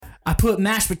I put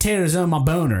mashed potatoes on my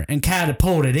boner and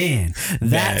catapulted in.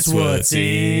 That's what's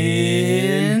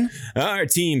in. Our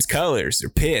team's colors are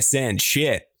piss and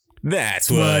shit. That's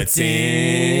what's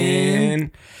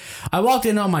in. I walked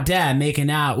in on my dad making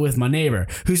out with my neighbor,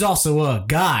 who's also a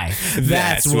guy.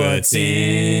 That's what's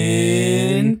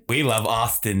in. We love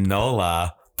Austin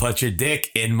Nola. Put your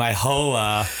dick in my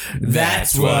hola.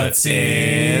 That's what's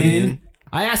in.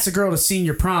 I asked a girl to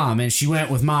senior prom and she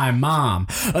went with my mom.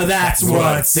 That's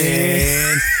what's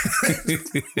in.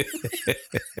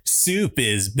 Soup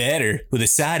is better with a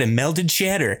side of melted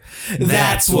cheddar.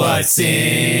 That's what's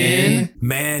in.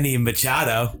 Manny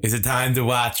Machado, is it time to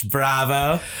watch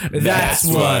Bravo? That's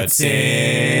what's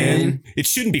in. It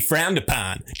shouldn't be frowned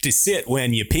upon to sit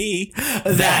when you pee.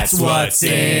 That's what's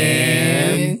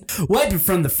in. Wiping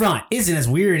from the front isn't as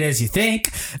weird as you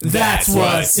think. That's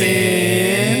what's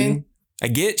in. I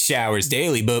get showers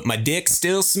daily, but my dick's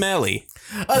still smelly.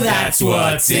 That's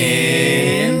what's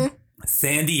in.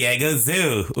 San Diego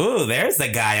Zoo. Ooh, there's the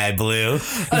guy I blew.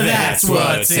 That's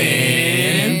what's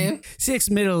in. 6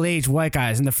 middle-aged white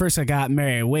guys, and the first guy got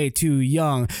married way too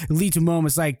young. It leads to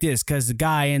moments like this, because the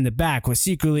guy in the back was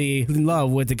secretly in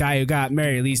love with the guy who got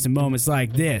married. It leads to moments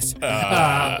like this.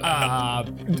 That's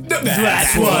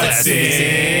what's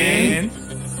in.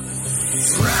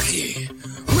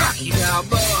 Rocky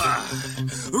Balboa,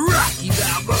 Rocky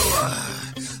Balboa,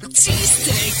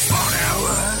 cheesesteak for an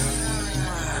hour.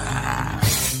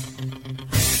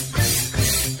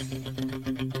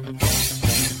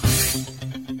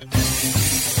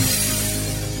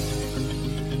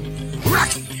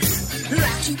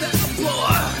 Rocky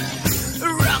Balboa,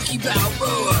 Rocky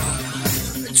Balboa,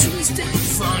 cheesesteak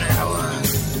for an hour.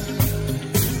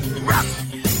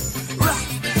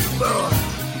 Rocky Balboa,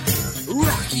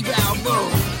 Rocky Balboa.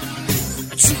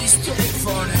 Cheesesteak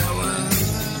for an hour.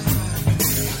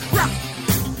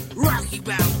 Rocky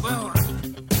Balboa.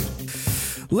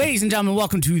 Ladies and gentlemen,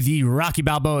 welcome to the Rocky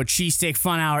Balboa Cheesesteak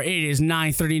Fun Hour. It is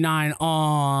 9:39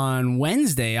 on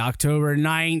Wednesday, October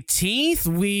 19th.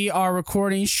 We are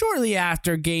recording shortly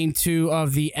after Game 2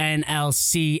 of the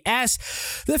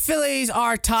NLCS. The Phillies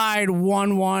are tied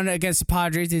 1-1 against the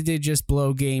Padres. They did just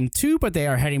blow Game 2, but they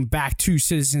are heading back to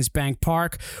Citizens Bank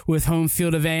Park with home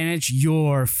field advantage.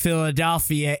 Your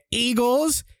Philadelphia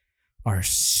Eagles are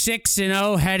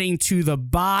 6-0 heading to the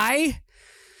bye.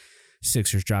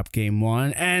 Sixers dropped Game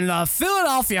 1. And the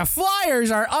Philadelphia Flyers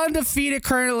are undefeated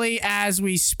currently as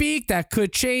we speak. That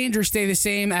could change or stay the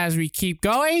same as we keep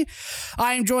going.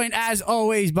 I am joined, as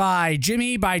always, by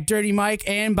Jimmy, by Dirty Mike,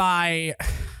 and by,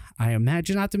 I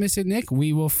imagine, optimistic Nick.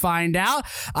 We will find out.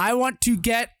 I want to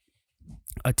get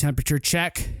a temperature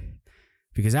check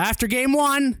because after Game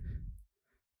 1,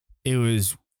 it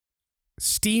was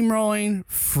steamrolling,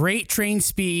 freight train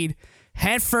speed,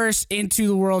 headfirst into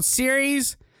the World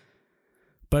Series.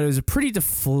 But it was a pretty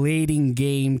deflating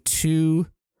Game 2.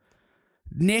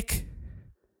 Nick,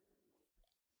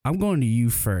 I'm going to you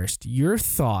first. Your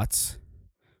thoughts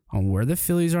on where the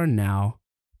Phillies are now.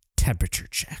 Temperature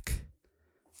check.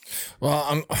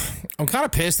 Well, I'm kind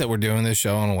of pissed that we're doing this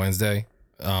show on a Wednesday,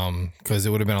 because it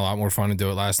would have been a lot more fun to do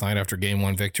it last night after Game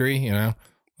 1 victory. You know,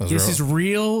 This is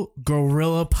real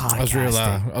guerrilla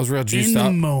podcasting. I was real juiced up. up.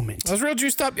 In the moment. I was real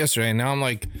juiced up yesterday, and now I'm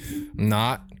like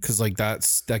not, because like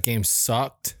that game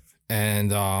sucked,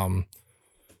 and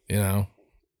you know,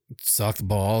 it sucked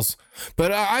balls.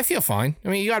 But I feel fine. I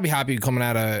mean, you gotta be happy coming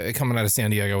out of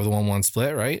San Diego with a 1-1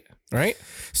 split, right? Right.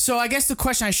 So I guess the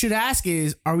question I should ask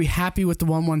is: are we happy with the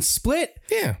 1-1 split?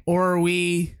 Yeah. Or are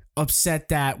we upset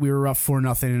that we were up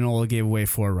 4-0 and Nola gave away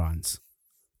 4 runs?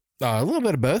 A little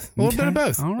bit of both. A little bit of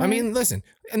both. All right. I mean, listen,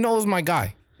 Nola's my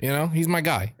guy. You know, he's my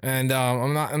guy, and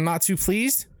I'm not too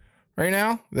pleased right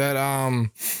now that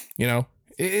you know,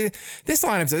 this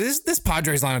lineup, this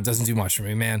Padres lineup doesn't do much for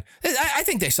me, man. I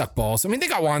think they suck balls. I mean, they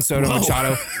got Juan Soto,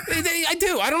 Machado. I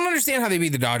do. I don't understand how they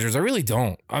beat the Dodgers. I really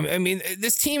don't. I mean,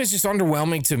 this team is just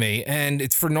underwhelming to me, and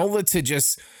it's for Nola to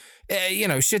just, you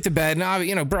know, shit the bed. Now,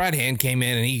 you know, Brad Hand came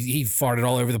in and he farted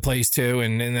all over the place too,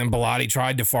 and then Bilotti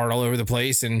tried to fart all over the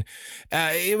place, and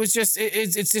it was just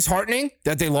it's disheartening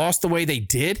that they lost the way they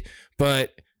did.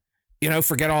 But you know,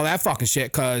 forget all that fucking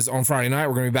shit, because on Friday night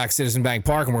we're gonna be back at Citizen Bank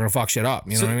Park and we're gonna fuck shit up.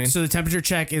 You know what I mean? So the temperature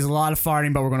check is a lot of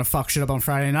farting, but we're gonna fuck shit up on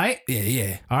Friday night.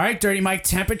 Yeah. All right, Dirty Mike,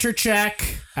 temperature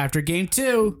check. after game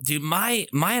 2. Dude, my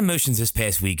emotions this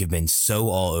past week have been so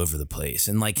all over the place.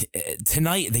 And like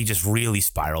tonight, they just really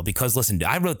spiraled because listen, dude,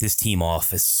 I wrote this team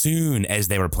off as soon as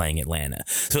they were playing Atlanta.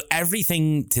 So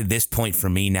everything to this point for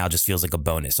me now just feels like a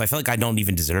bonus. So I feel like I don't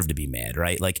even deserve to be mad,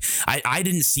 right? Like I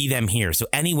didn't see them here. So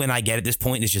any win I get at this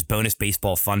point is just bonus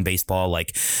baseball, fun baseball.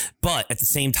 Like, but at the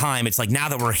same time, it's like now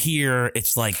that we're here,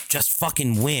 it's like just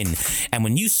fucking win. And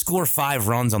when you score 5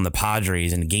 runs on the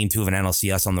Padres in game 2 of an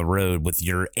NLCS on the road with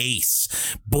your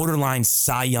ace, borderline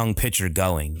Cy Young pitcher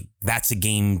going, that's a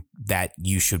game that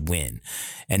you should win.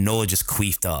 And Nola just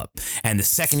queefed up. And the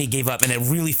second he gave up, and it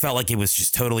really felt like it was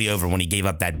just totally over when he gave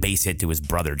up that base hit to his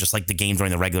brother, just like the game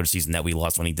during the regular season that we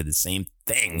lost when he did the same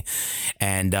thing.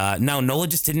 And no, Nola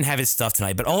just didn't have his stuff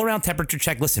tonight. But all around temperature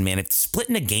check, listen, man, it's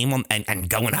splitting a game on, and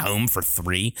going home for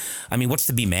 3. I mean, what's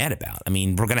to be mad about? I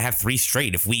mean, we're going to have 3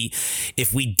 straight. If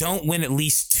we don't win at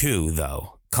least 2,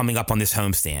 though, coming up on this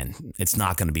homestand, it's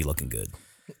not going to be looking good.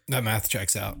 That math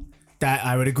checks out. That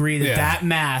I would agree that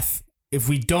math, if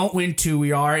we don't win 2,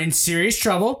 we are in serious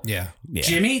trouble. Yeah.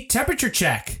 Jimmy, temperature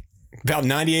check. About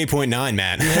 98.9,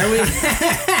 Matt.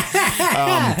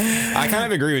 I kind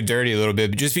of agree with Dirty a little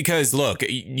bit, just because, look,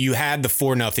 you had the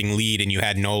 4-0 lead and you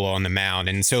had Nola on the mound.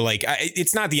 And so, like,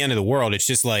 it's not the end of the world. It's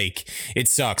just, like, it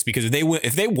sucks because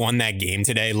if they won that game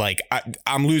today, like,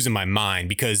 I'm losing my mind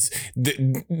because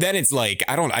then it's like,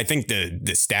 I think the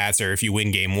stats are if you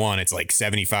win game 1, it's like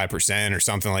 75% or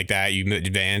something like that. You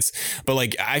advance. But,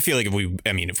 like, I feel like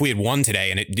if we had won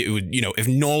today and it would, if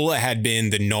Nola had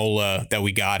been the Nola that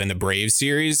we got in the Braves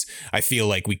series, I feel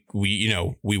like we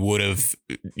would have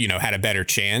had a better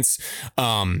chance.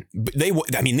 But they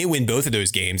win both of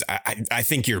those games. I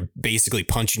think you're basically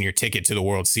punching your ticket to the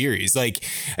World Series, like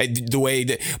the way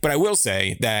that. But I will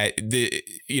say that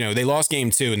they lost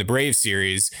game 2 in the Braves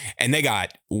series, and they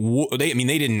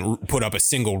didn't put up a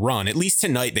single run. At least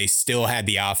tonight they still had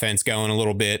the offense going a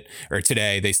little bit, or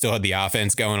today they still had the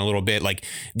offense going a little bit. Like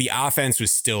the offense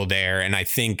was still there, and I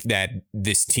think that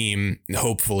this team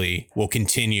hopefully will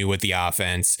continue with the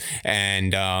offense.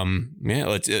 And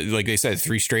let's like they said,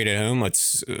 3 straight at home.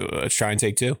 Let's try and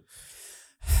take 2.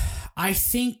 I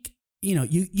think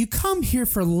you come here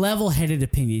for level-headed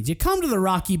opinions. You come to the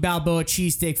Rocky Balboa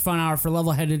Cheesesteak Fun Hour for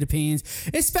level-headed opinions,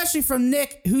 especially from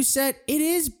Nick, who said it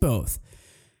is both.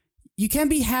 You can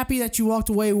be happy that you walked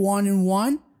away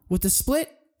 1-1 with the split,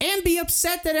 and be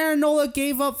upset that Aaron Nola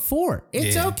gave up 4.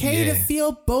 It's okay to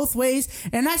feel both ways,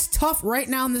 and that's tough right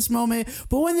now in this moment.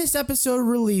 But when this episode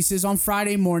releases on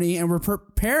Friday morning and we're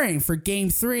preparing for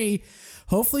Game 3,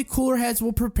 hopefully cooler heads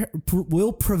will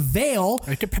prevail.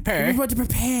 To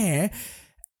prepare.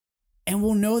 And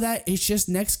we'll know that it's just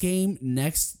next game,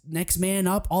 next man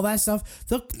up, all that stuff.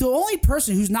 The only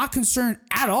person who's not concerned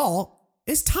at all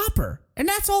is Topper. And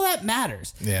that's all that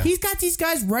matters. Yeah. He's got these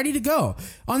guys ready to go.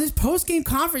 On this post-game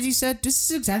conference, he said, this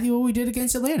is exactly what we did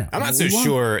against Atlanta. I'm not so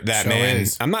sure that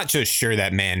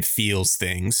man feels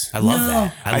things. I love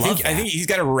that. I think he's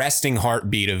got a resting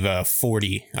heartbeat of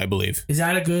 40, I believe. Is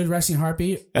that a good resting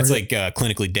heartbeat? That's like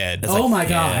clinically dead. That's my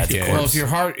God. Yeah. Well, if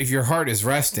your heart is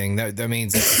resting, that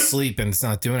means it's asleep and it's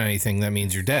not doing anything. That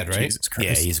means you're dead, right? Jesus Christ.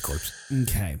 Yeah, he's a corpse.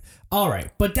 Okay. All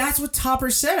right. But that's what Topper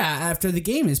said after the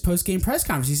game, his post-game press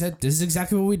conference. He said, this is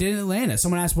exactly what we did in Atlanta.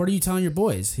 Someone asked, what are you telling your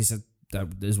boys? He said,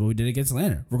 this is what we did against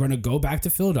Atlanta. We're going to go back to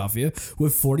Philadelphia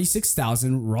with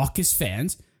 46,000 raucous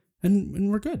fans, and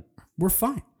we're good. We're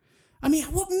fine. I mean,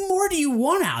 what more do you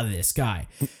want out of this guy?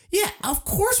 Yeah, of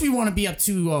course we want to be up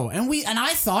 2-0. And I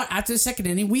thought after the second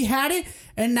inning we had it,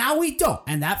 and now we don't.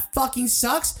 And that fucking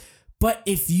sucks. But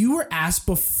if you were asked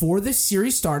before the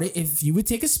series started if you would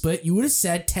take a split, you would have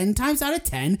said 10 times out of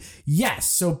 10, yes.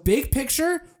 So big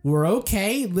picture, we're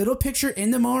okay. Little picture in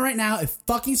the moment right now, it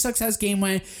fucking sucks as game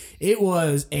went. It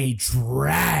was a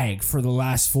drag for the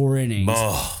last 4 innings.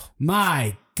 Oh,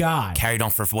 my God. Carried on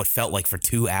for what felt like for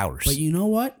 2 hours. But you know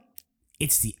what?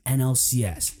 It's the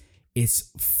NLCS.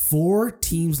 It's 4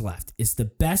 teams left. It's the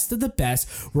best of the best,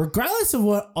 regardless of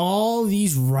what all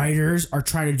these writers are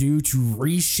trying to do to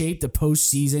reshape the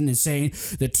postseason and saying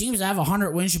the teams that have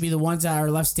 100 wins should be the ones that are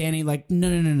left standing. Like,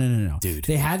 no. Dude.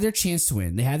 They had their chance to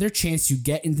win. They had their chance to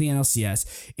get into the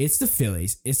NLCS. It's the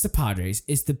Phillies. It's the Padres.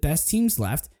 It's the best teams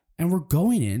left. And we're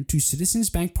going into Citizens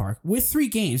Bank Park with 3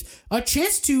 games, a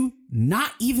chance to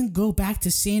not even go back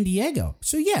to San Diego.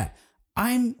 So yeah,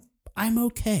 I'm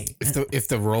okay. If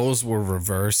the roles were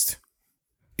reversed,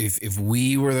 if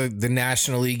we were the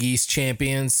National League East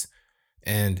champions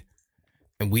and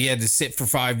we had to sit for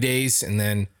 5 days and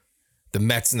then the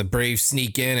Mets and the Braves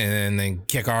sneak in and then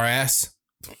kick our ass,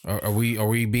 are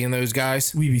we being those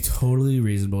guys? We'd be totally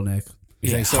reasonable, Nick. You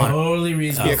think so? Totally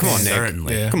reasonable. Yeah, come on, Nick.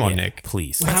 Certainly. Yeah. Come on, Nick.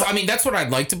 Please. That's what I'd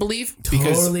like to believe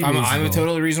because Totally I'm a reasonable.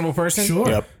 totally reasonable person. Sure.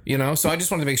 Yep. You know, so I just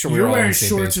wanted to make sure we You're were all on wearing the same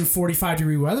shorts page. in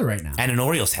 45-degree weather right now. And an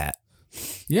Orioles hat.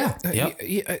 Yeah.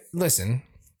 Yep.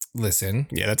 Listen.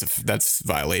 Yeah, that's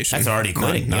violation. That's already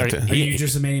quitting. Not He to- Are you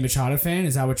just a Manny Machado fan?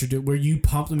 Is that what you're doing? Were you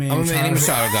pumped the Manny I'm a Machado? Manny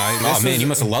Machado guy. Oh This man, was- you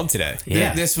must have loved today.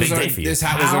 Yeah. This big was day for you. this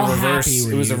hat was How a reverse. happy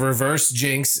were It was a you? reverse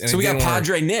jinx. And So it we got didn't work.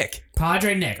 Padre Nick.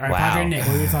 Padre Nick. All right, Wow. Padre Nick.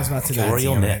 What are your thoughts about today?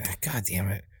 Oriole Damn Nick. it. God damn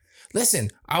it. Listen,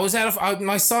 I was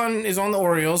my son is on the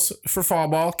Orioles for fall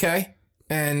ball, okay?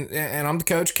 And I'm the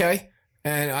coach, okay?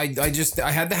 And I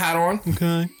had the hat on.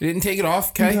 Okay. I didn't take it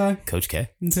off, okay? Coach K.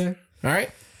 Okay. All right?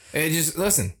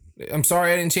 Listen, I'm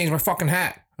sorry I didn't change my fucking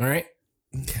hat, all right?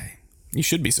 Okay. You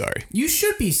should be sorry. You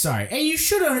should be sorry. And you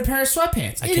should own a pair of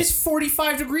sweatpants. It is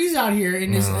 45 degrees out here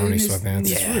in this, I don't in own any this, sweatpants. in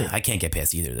this Yeah, room. I can't get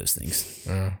past either of those things.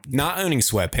 Not owning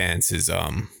sweatpants is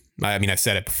I mean I've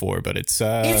said it before, but it's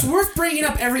It's worth bringing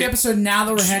up every episode now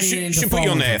that we're heading into should fall put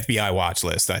you on the winter. FBI watch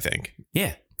list, I think.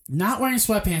 Yeah. Not wearing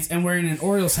sweatpants and wearing an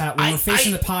Orioles hat when we're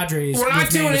facing the Padres. We're not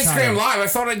with Manny doing Machado. Instagram Live. I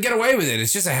thought I'd get away with it.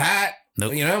 It's just a hat.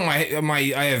 Nope. You know,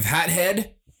 I have hat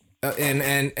head,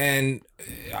 and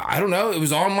I don't know. It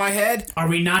was on my head. Are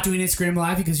we not doing Instagram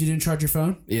Live because you didn't charge your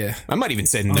phone? Yeah, I might even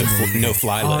say no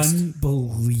fly list.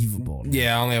 Unbelievable.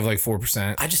 yeah. I only have like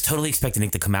 4%. I just totally expected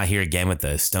Nick to come out here again with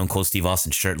the Stone Cold Steve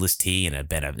Austin shirtless tee and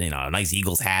a nice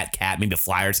Eagles hat, cap, maybe a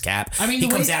Flyers cap. I mean, he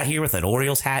the comes way- out here with an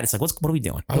Orioles hat. It's like, what are we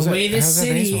doing? The way this how's that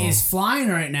city baseball? is flying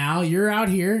right now, you're out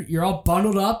here, you're all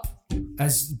bundled up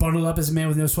as a man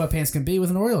with no sweatpants can be with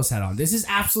an Orioles hat on. This is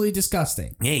absolutely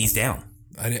disgusting. Yeah, he's down.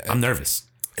 I'm nervous.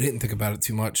 I didn't think about it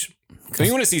too much. So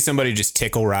you want to see somebody just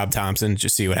tickle Rob Thompson,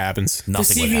 just see what happens? To Nothing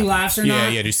see would if he happen. laughs or Yeah,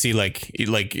 not. yeah, just see like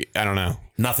I don't know.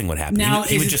 Nothing would happen. Now,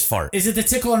 he would just fart. Is it the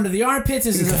tickle under the armpits?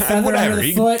 Is it the feather Whatever. under the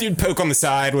You foot? you'd poke on the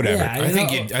side, whatever. Yeah,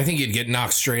 I think you'd get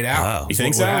knocked straight out. Oh. You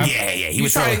think What so? happened? Yeah, yeah. He You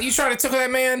would try throw. to tickle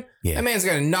that man? Yeah. That man's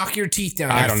gonna knock your teeth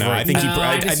down. I your don't know. throat. I think No,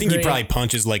 I I think he disagree. probably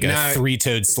punches like a No.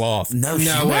 three-toed sloth. No,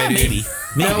 No way, dude. maybe.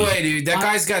 No way, dude. That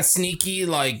guy's got sneaky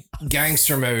like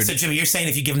gangster mode. So Jimmy, you're saying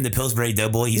if you give him the Pillsbury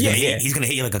Doughboy, he's Yeah, gonna yeah. he's gonna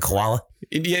hit you like a koala?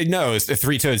 Yeah, no, it's a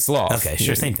three-toed sloth. Okay,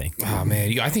 sure, same thing. Oh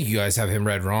man, I think you guys have him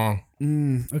read wrong.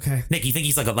 Okay. Nick, you think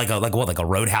he's like a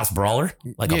roadhouse brawler?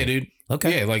 Like Yeah, dude.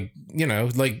 Okay. Yeah, like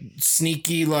like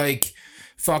sneaky like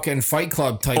fucking Fight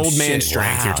Club type Old man shit.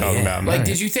 strength Wow, you're talking yeah. about. Like, man.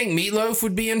 did you think Meatloaf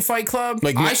would be in Fight Club?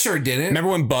 Like, I sure didn't. Remember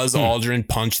when Buzz Aldrin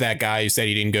punched that guy who said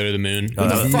he didn't go to the moon? Who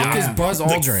the fuck Yeah. is Buzz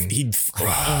Aldrin? He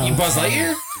You Buzz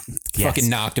Lightyear? Yes. fucking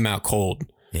knocked him out cold.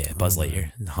 Yeah, Buzz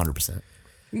Lightyear, 100%.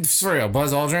 For real,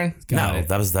 Buzz Aldrin? Got No, it.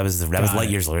 that was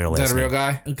Lightyear's real Is that last a real name.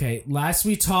 guy? Okay, last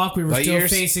we talked, we were Light still years?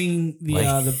 facing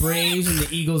the Braves, and the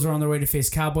Eagles are on their way to face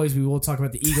Cowboys. We will talk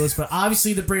about the Eagles, but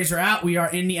obviously the Braves are out. We are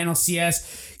in the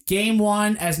NLCS. Game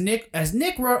one, as Nick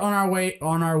wrote on our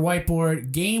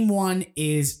whiteboard, game one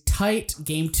is tight.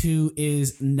 Game two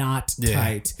is not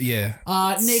tight. Yeah.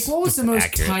 Nick, what was the most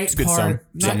Accurate. tight It's a good part?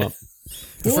 sum up.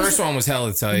 The What was first one was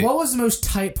hella tight. What was the most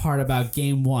tight part about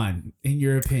game one, in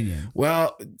your opinion?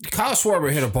 Well, Kyle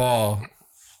Schwarber hit a ball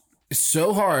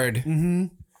so hard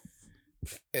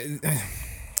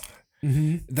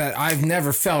that I've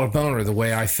never felt a boner the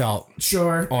way I felt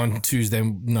Sure. on Tuesday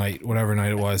night, whatever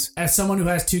night it was. As someone who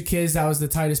has two kids, that was the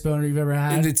tightest boner you've ever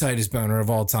had. The tightest boner of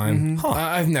all time. Mm-hmm.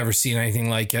 I've never seen anything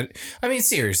like it. I mean,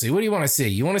 seriously, what do you want to see?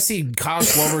 You want to see Kyle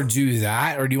Schwarber do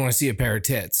that, or do you want to see a pair of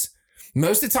tits?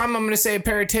 Most of the time, I'm going to say a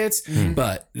pair of tits, Mm-hmm.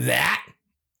 but that.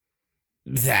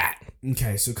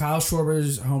 Okay, so Kyle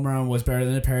Schwarber's home run was better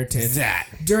than a pair of tits.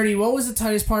 Dirty, what was the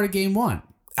tightest part of game one?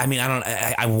 I mean,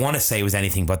 I want to say it was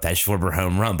anything but that Schwarber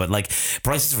home run, but like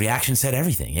Bryce's reaction said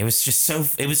everything. It was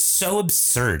so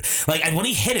absurd. Like when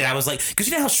he hit it, I was like, because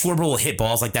you know how Schwarber will hit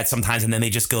balls like that sometimes, and then they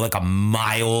just go like a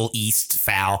mile east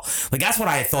foul. Like that's what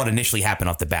I thought initially happened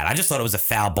off the bat. I just thought it was a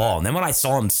foul ball, and then when I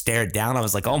saw him stare it down, I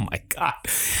was like, oh my god.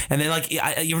 And then like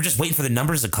you were just waiting for the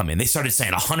numbers to come in. They started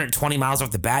saying 120 miles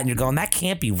off the bat, and you're going, that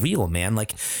can't be real, man.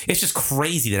 Like it's just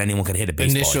crazy that anyone could hit a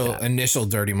baseball like that. Initial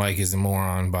Dirty Mike is a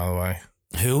moron, by the way.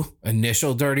 Who?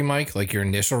 Initial Dirty Mike, like your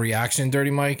initial reaction,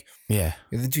 Dirty Mike. Yeah.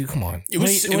 Dude, come on. It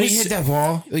was- when it he was- hit that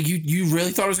ball, like you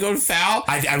really thought it was going to foul?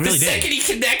 I really the did. second he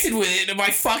connected with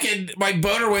it, my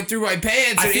boner went through my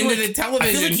pants and into the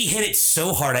television. I feel like he hit it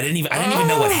so hard. I didn't even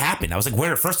know what happened. I was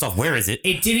like, first off, where is it?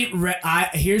 It didn't.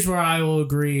 Here's where I will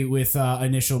agree with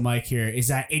initial Mike here is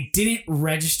that it didn't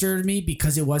register to me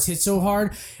because it was hit so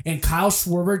hard, and Kyle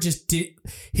Schwarber just did.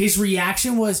 His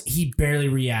reaction was he barely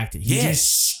reacted. He Yeah.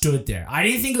 just stood there. I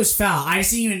didn't think it was foul. I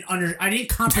didn't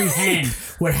comprehend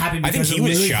what happened him I think because he of was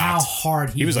literally shocked. how hard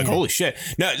he was like, hit. "Holy shit!"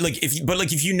 No, like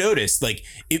if you noticed, like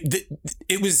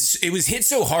it was hit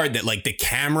so hard that like the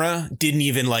camera didn't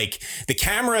even like the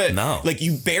camera. No. Like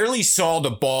you barely saw the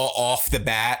ball off the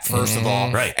bat first of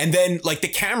all, Right. And then like the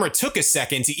camera took a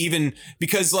second to even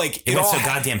because like It went so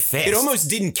goddamn fast. It almost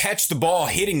didn't catch the ball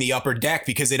hitting the upper deck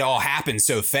because it all happened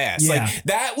so fast. Yeah. Like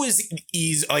that was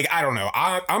easy. Like I don't know.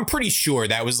 I'm pretty sure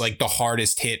that was like the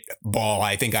hardest hit ball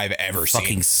I think I've ever Fucking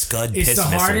seen. scud It's piss the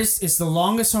missile. hardest. It's the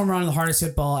longest home run, the hardest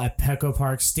hit ball at Petco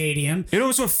Park Stadium. It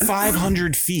almost went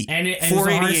 500 feet. And it was the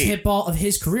hardest 488. hit ball of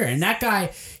his career. And that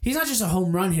guy, he's not just a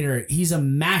home run hitter, he's a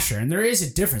masher. And there is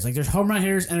a difference. Like there's home run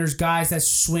hitters and there's guys that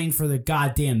swing for the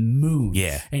goddamn moon.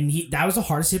 Yeah. And that was the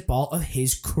hardest hit ball of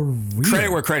his career.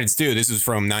 Credit where credit's due. This is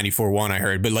from 94.1, I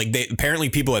heard. But like apparently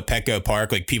people at Petco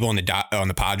Park, like people on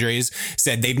the Padres,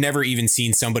 said they've never even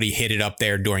seen somebody hit it up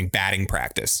there during batting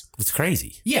practice. It's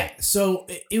crazy. Yeah. So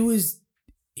it was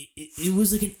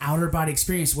like an outer body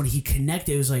experience when he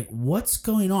connected. It was like, what's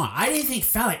going on? I didn't think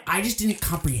foul. Like, I just didn't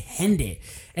comprehend it.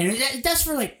 And that's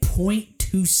for like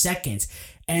 0.2 seconds.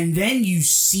 And then you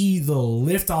see the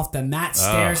lift off the Matt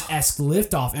Stairs-esque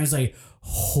lift off. And it's like,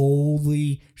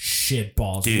 holy shit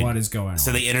balls. Dude, what is going on?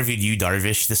 So they interviewed Yu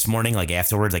Darvish this morning, like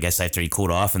afterwards, I guess after he cooled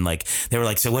off, and like they were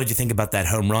like, "So what did you think about that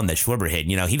home run that Schwarber hit?"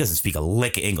 And, you know, he doesn't speak a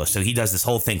lick of English, so he does this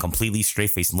whole thing completely straight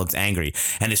faced and looks angry.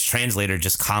 And his translator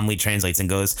just calmly translates and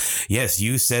goes, "Yes,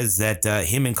 Yu says that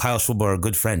him and Kyle Schwarber are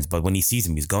good friends, but when he sees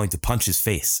him, he's going to punch his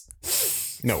face."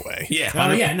 No way. Yeah,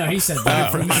 oh, yeah. No, he said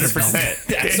that. 100%.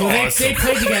 That's Well, awesome. they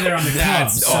played together on the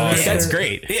Cubs. So That's they're-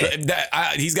 great.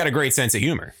 He's got a great sense of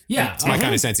humor. Yeah. It's my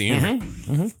kind of sense of humor.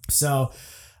 So,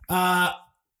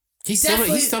 He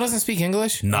still doesn't speak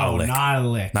English? Not a oh, lick. not a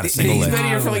lick. Not a single He's lick. been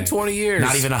here for Not a like lick. 20 years.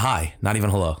 Not even a hi. Not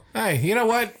even hello. Hey, you know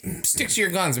what? Stick to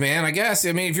your guns, man. I guess.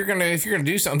 I mean, if you're gonna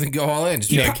do something, go all in.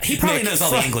 Just He probably knows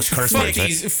all the English curse words.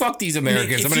 right? fuck these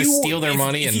Americans. Nick, I'm gonna steal their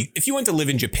money. If you went to live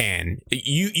in Japan,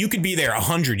 you could be there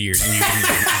 100 years and you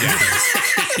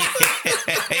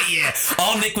Yeah,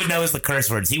 all Nick would know is the curse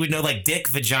words. He would know like dick,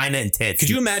 vagina, and tits. Could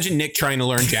you imagine Nick trying to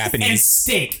learn And Japanese?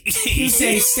 steak. You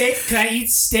say steak. Can I eat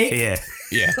steak? Yeah.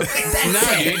 Yeah.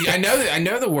 no, dude, I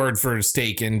know the word for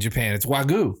steak in Japan. It's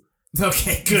wagyu.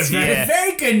 Okay, good. Yeah.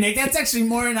 Very good, Nick. That's actually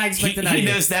more than I He expected. out of you.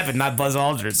 knows that, but not Buzz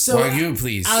Aldrin. So, Wagyu,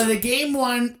 please. out of the game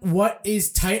one, what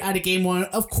is tight out of game one?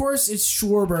 Of course, it's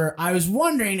Schwarber. I was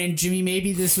wondering, and Jimmy,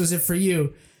 maybe this was it for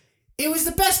you. It was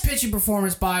the best pitching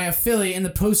performance by a Philly in the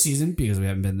postseason, because we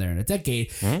haven't been there in a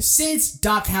decade, since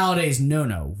Doc Halliday's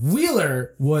no-no.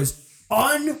 Wheeler was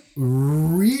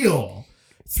unreal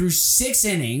through 6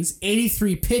 innings,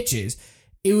 83 pitches.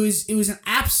 It was an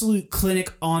absolute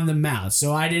clinic on the mound.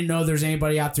 So I didn't know there's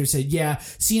anybody out there who said, yeah,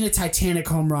 seeing a Titanic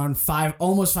home run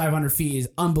almost 500 feet is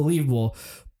unbelievable.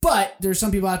 But there's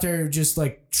some people out there who just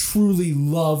like truly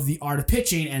love the art of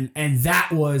pitching, and that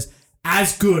was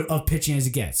as good of pitching as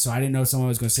it gets. So I didn't know someone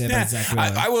was going to say about Zach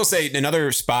Wheeler. I will say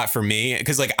another spot for me,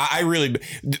 because like I really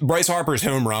Bryce Harper's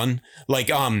home run, like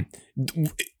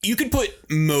you could put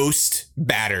most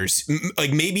batters,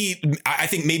 like maybe I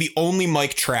think maybe only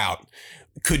Mike Trout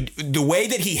could, the way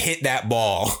that he hit that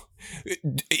ball,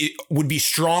 it would be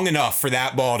strong enough for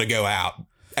that ball to go out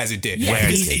as it did. Yeah,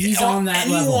 he's on that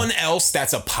level. Anyone else,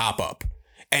 that's a pop up.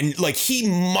 And like he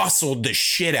muscled the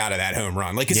shit out of that home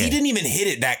run, like because he didn't even hit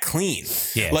it that clean.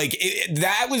 Yeah. Like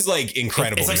that was like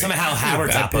incredible. It's like to me. somehow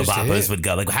Howard's bad pitch to Oppo hit. would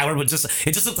go. Like Howard would just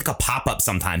looked like a pop up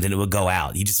sometimes, and it would go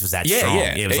out. He just was that strong.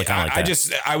 It was like kind of like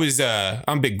that.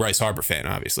 I'm a big Bryce Harper fan,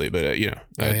 obviously, but Oh,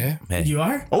 yeah? Man. You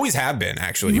are? always have been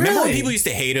actually. Remember when Really? people used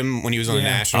to hate him when he was on the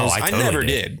Yeah. Nationals? Oh, I I totally never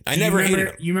did. did. I never hated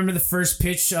him. You remember the first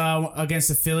pitch against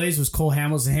the Phillies was Cole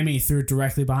Hamels and him, and he threw it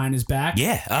directly behind his back?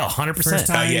 Yeah. Oh, 100%. First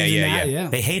time yeah, he was in yeah, that, yeah.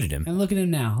 They hated him. And look at him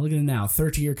now.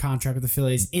 30-year contract with the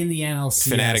Phillies in the NLCS.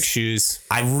 Fanatic shoes.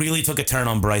 I really took a turn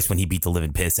on Bryce when he beat the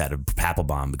living piss out of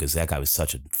Papelbon because that guy was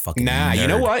such a fucking Nah, you nerd.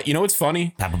 know what? You know what's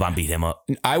funny? Papelbon beat him up.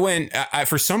 I went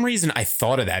for some reason I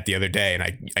thought of that the other day and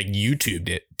I YouTubed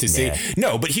it to see. Yeah.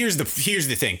 No, but here's the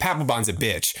thing. Papelbon's a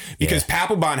bitch because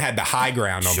Papelbon had the high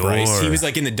ground on Sure. Bryce. He was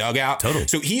like in the dugout. Totally.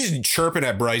 So he's chirping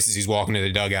at Bryce as he's walking to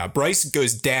the dugout. Bryce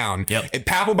goes down. Yep. And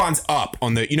Papelbon's up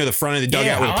on the the front of the dugout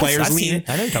Yeah, where the players I've seen lean. it.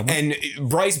 I know what you're talking And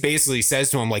Bryce basically says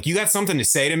to him like, "You got something to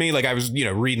say to me?" Like I was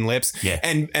reading lips. Yeah.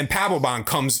 And Papelbon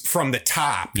comes from the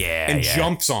top. Yeah, And yeah.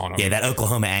 jumps on him. Yeah, that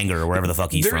Oklahoma anger or wherever the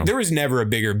fuck he's from. There was never a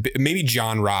bigger, maybe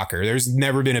John Rocker. There's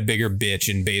never been a bigger bitch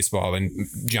in baseball than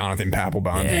Jonathan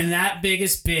Papelbon. And that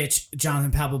biggest bitch,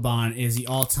 Jonathan Papelbon, is the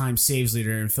all-time saves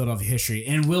leader in Philadelphia history,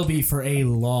 and will be for a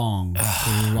long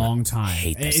time.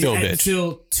 hate that. Still a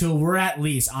bitch. Till we're at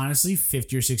least, honestly,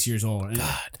 50 or 60 years old.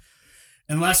 And,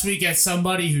 unless we get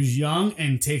somebody who's young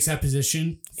and takes that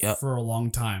position for a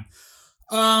long time.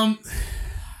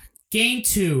 Game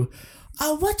 2.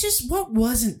 What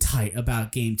wasn't tight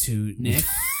about game 2, Nick?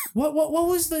 What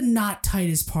was the not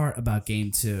tightest part about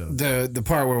game 2? The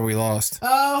part where we lost.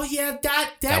 Oh yeah,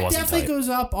 that definitely tight. goes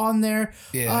up on there.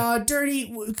 Yeah. Dirty.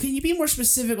 Can you be more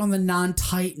specific on the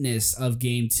non-tightness of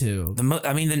game 2?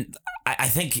 I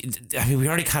think we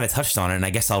already kind of touched on it, and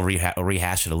I guess I'll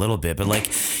rehash it a little bit. But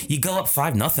like, you go up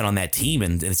 5-0 on that team,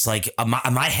 and it's like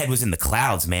my head was in the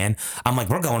clouds, man. I'm like,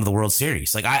 we're going to the World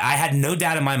Series. Like, I had no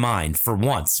doubt in my mind for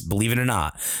once, believe it or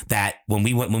not, that when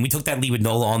we took that lead with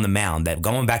Nola on the mound, that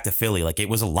going back to Philly, like it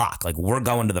was a lock. Like, we're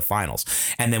going to the finals.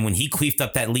 And then when he queefed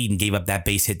up that lead and gave up that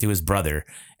base hit to his brother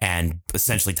and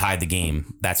essentially tied the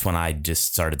game, that's when I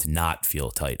just started to not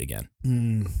feel tight again.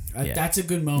 That's a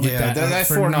good moment. Yeah, that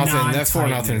for 4-0. That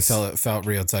non-tightness. 4-0 felt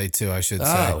real tight too. I should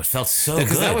say. Oh, it felt so good.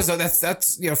 Because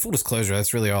that's full disclosure.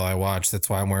 That's really all I watched. That's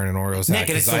why I'm wearing an Orioles hat. Nick,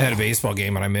 Because I had a baseball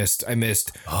game and I missed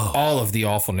all of the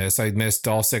awfulness. I missed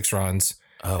all 6 runs.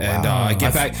 Oh, And wow. I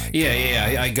get back.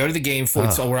 I go to the game. We're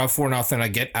up 4-0. I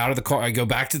get out of the car. I go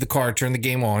back to the car, turn the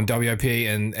game on, WIP,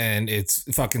 and it's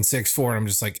fucking 6-4. And I'm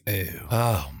just like, ew.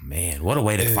 Oh man, what a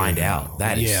way to find out.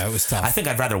 That is, Yeah, it was tough. I think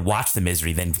I'd rather watch the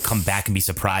misery than come back and be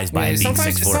surprised by Yeah, it being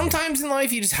 6-4. sometimes in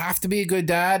life you just have to be a good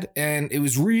dad, and it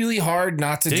was really hard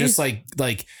not to just like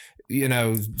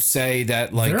say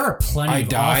that like There are plenty I of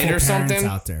died awful or something. parents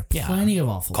out there. Yeah. Plenty of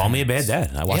awful. Call me a bad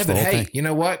parents. dad. I watched Yeah, the but whole hey, thing. you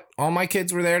know what? All my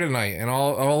kids were there tonight, and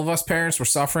all of us parents were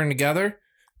suffering together,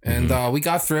 and we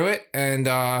got through it. And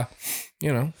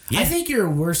you know, I think you're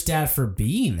a worse dad for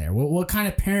being there. What kind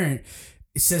of parent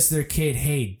says to their kid,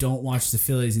 "Hey, don't watch the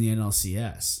Phillies in the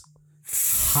NLCS"?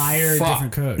 Hire a Fuck.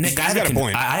 different coach. Nick, I got a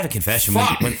point. I have a confession.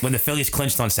 When the Phillies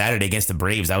clinched on Saturday against the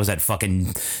Braves, I was at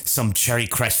fucking some Cherry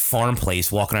Crest farm place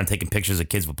walking around taking pictures of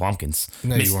kids with pumpkins.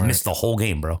 No, you weren't. Missed the whole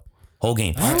game, bro. Whole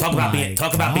game. Oh Talk about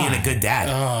my being a good dad.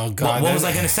 Oh, God. What was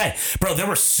I gonna say, bro? There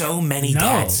were so many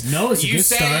dads. No, it's a good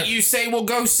start. you say we'll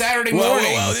go Saturday Whoa,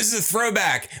 morning. whoa, this is a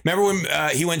throwback. Remember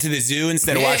when he went to the zoo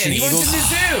instead of Yeah, watching the he went Eagles? to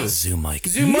the zoo. Zoo Mike.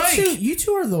 Zoo Mike. You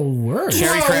two are the worst.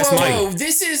 Cherry Crest Mike.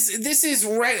 This is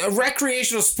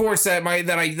recreational sports that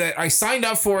I signed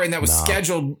up for and that was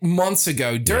scheduled months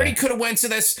ago. Dirty could have went to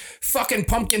this fucking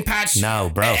pumpkin patch. No,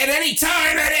 bro. At any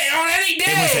time, on any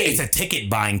day. It's a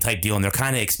ticket buying type deal, and they're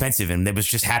kind of expensive. And it was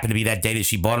just happened to be that day that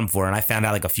she bought them for, and I found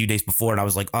out like a few days before, and I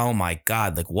was like, oh my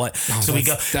god, like what? So we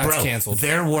go, that's bro. canceled.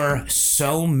 There were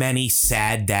so many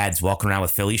sad dads walking around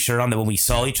with Philly shirt on that when we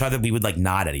saw each other, we would like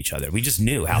nod at each other. We just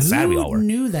knew how sad we all were. Who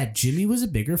knew that Jimmy was a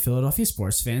bigger Philadelphia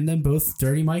sports fan than both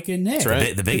Dirty Mike and Nick? That's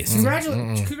right. The biggest.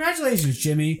 Congratulations,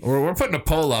 Jimmy. We're putting a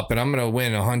poll up, and I'm going to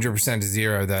win 100% to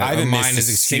 0. That I haven't mine missed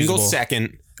a is single excusable.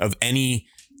 second of any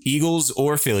Eagles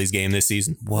or Phillies game this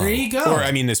season. Whoa. There you go. Or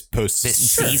I mean, this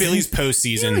season? Phillies You don't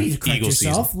postseason, need to correct Eagles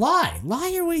yourself. season.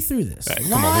 Lie your way through this.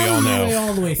 Come on, we all Lie your way know.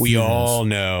 all the way We through all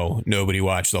know nobody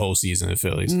watched the whole season of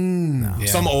Phillies. Yeah.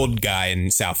 Some old guy in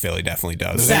South Philly definitely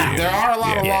does. Sal. There are a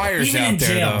lot of Yeah. liars Even out in there,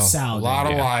 jail, though. Sal A lot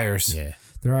did. of liars. Yeah.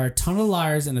 There are a ton of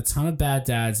liars and a ton of bad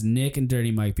dads. Nick and Dirty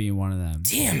Mike being one of them.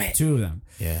 Damn it. 2 of them.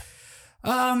 Yeah.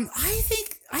 I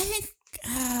think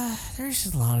there's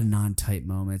just a lot of non-tight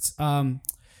moments.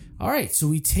 All right, so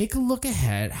we take a look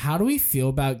ahead. How do we feel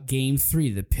about Game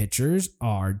 3? The pitchers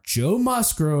are Joe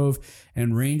Musgrove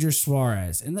and Ranger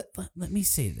Suarez. And let me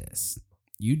say this: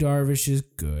 Yu Darvish is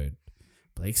good.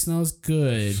 Blake Snell's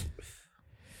good.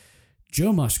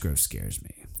 Joe Musgrove scares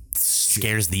me.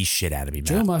 Scares the shit out of me,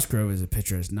 Joe man. Musgrove as a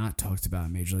pitcher is not talked about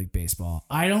in Major League Baseball.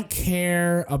 I don't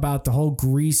care about the whole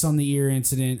grease on the ear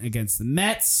incident against the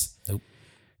Mets. Nope.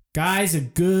 Guy's a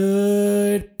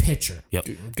good pitcher. Yep.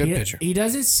 Good pitcher. He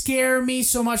doesn't scare me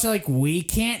so much like we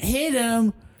can't hit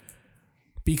him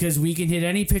because we can hit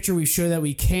any pitcher. We show that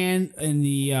we can in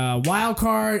the wild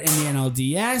card and the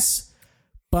NLDS.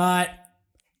 But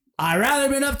I'd rather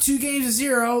been up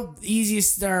 2-0.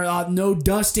 Easiest no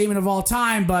dust statement of all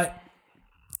time, but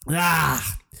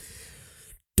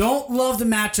don't love the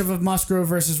matchup of Musgrove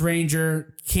versus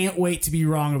Ranger. Can't wait to be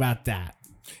wrong about that.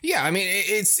 Yeah, I mean,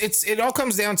 it all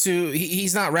comes down to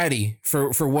he's not ready for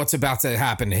what's about to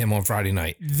happen to him on Friday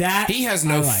night. That He has I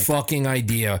no like. fucking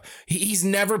idea. He's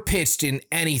never pitched in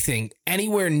anything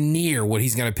anywhere near what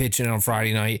he's going to pitch in on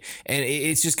Friday night, and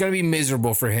it's just going to be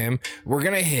miserable for him. We're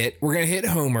gonna hit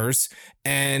homers,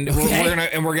 and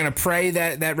we're gonna pray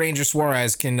that Ranger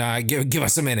Suarez can give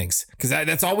us some innings because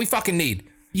that's all we fucking need.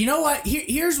 You know what?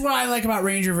 Here's what I like about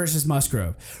Ranger versus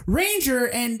Musgrove. Ranger,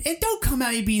 and don't come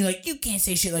at me being like, you can't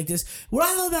say shit like this. What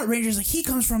I love about Ranger is like he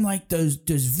comes from like those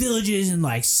villages in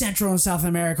like Central and South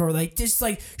America where like just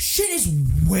like shit is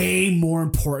way more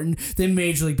important than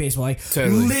Major League Baseball. Like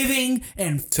living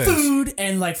and food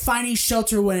and like finding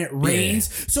shelter when it rains.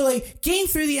 Yeah. So like game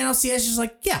 3 of the NLCS is just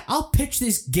like, yeah, I'll pitch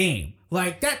this game.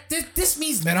 Like that, this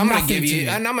means man. I'm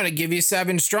gonna give you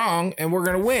 7 strong, and we're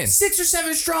gonna win 6 or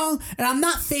 7 strong. And I'm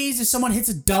not phased if someone hits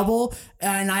a double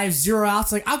and I have 0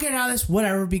 outs. Like I'll get out of this,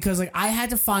 whatever. Because like I had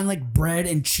to find like bread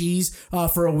and cheese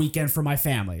for a weekend for my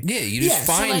family. Yeah, you just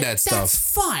find that stuff.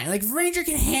 That's fine. Like Ranger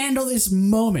can handle this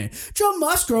moment. Joe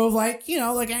Musgrove, like you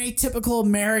know, like any typical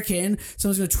American,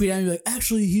 someone's gonna tweet at me and be like,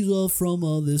 actually, he's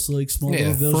from this like small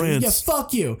little village. France. Yeah,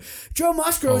 fuck you, Joe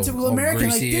Musgrove, typical American.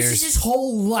 Like this is his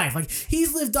whole life. Like.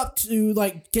 He's lived up to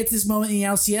like get this moment in the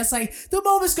LCS. Like the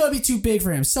moment's gonna be too big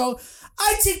for him. So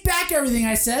I take back everything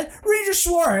I said. Ranger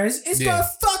Suarez is gonna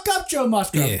fuck up Joe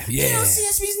Musgrove. Yeah. The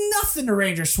LCS means nothing to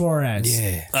Ranger Suarez.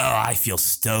 Yeah. Oh, I feel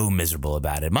so miserable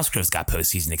about it. Musgrove's got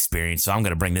postseason experience, so I'm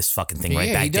gonna bring this fucking thing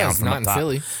right back down from not up top. in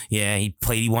Philly. Yeah,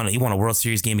 he won a World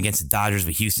Series game against the Dodgers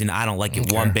with Houston. I don't like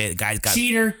it one bit. Guy's got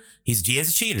cheater. He is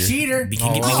a cheater. Cheater. We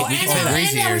can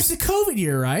say that was the COVID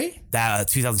year, right? that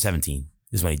 2017.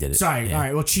 Is when he did it. Sorry. All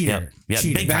right. Well, cheater. Yeah.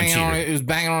 Cheater. Big time cheater. It was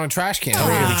banging on a trash can.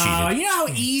 You know how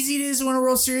easy it is to win a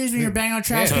World Series when you're banging on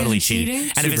trash cans totally and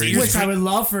cheating? And if his ears Which I would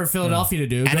love for Philadelphia to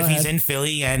do. And if he's in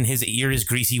Philly and his ear is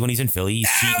greasy when he's in Philly, he's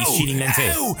cheating then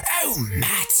too. Oh,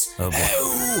 Matt. Oh, boy.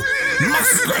 Oh,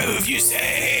 Musgrove, you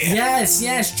say?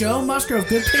 Yes. Joe Musgrove.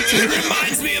 Good picture. It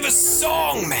reminds me of a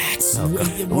song, Matt.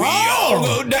 Whoa. We all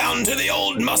go down to the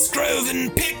old Musgrove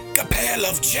and pick a pail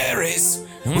of cherries.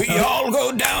 We all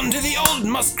go down to the old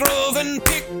Musgrove and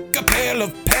pick a pail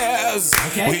of pears.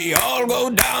 Okay. We all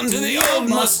go down to the old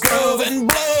Musgrove and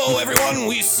blow everyone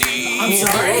we see. I'm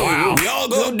sorry. Wow. We all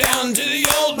go down to the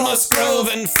old Musgrove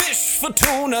and fish for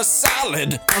tuna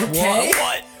salad. Okay.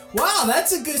 What? Wow,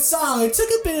 that's a good song. It took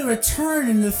a bit of a turn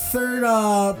in the third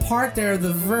part there,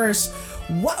 the verse.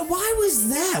 Why was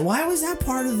that? Why was that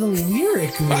part of the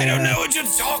lyric? I don't know what you're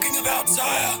talking about,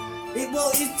 sire.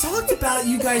 It talked about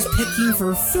you guys picking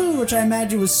for food, which I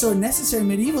imagine was so necessary in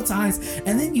medieval times,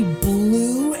 and then you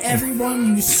blew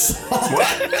everyone you saw.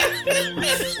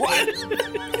 What?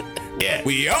 Yeah.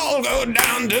 We all go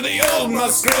down to the old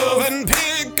Musgrove and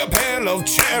pick a pail of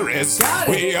cherries.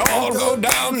 We all go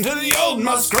down to the old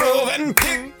Musgrove and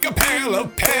pick a pail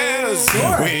of pears.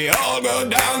 Sure. We all go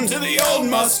down to the old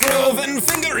Musgrove and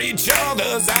finger each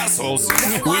other's assholes.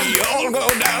 We all go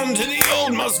down to the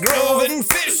old Musgrove and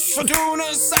fish for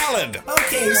tuna salad.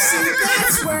 Okay, see,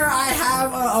 that's where I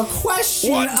have a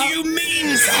question. What do you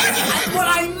mean, sire? What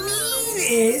I mean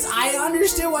is, I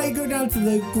understand why you go down to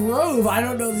the Grove. I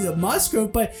don't know the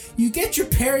Musgrove, but you get your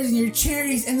pears and your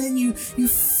cherries, and then you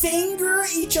finger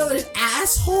each other's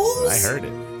assholes. I heard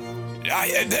it.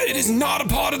 It is not a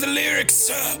part of the lyrics,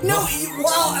 sir. No,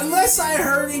 well, unless I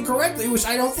heard incorrectly, which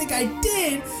I don't think I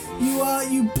did.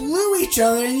 You blew each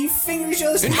other and you fingered each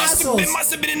other's assholes. It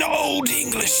must have been an old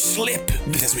English slip,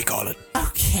 as we call it.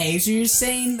 Okay, so you're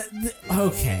saying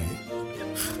okay.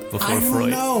 Before I don't Freud.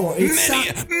 know.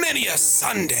 Many a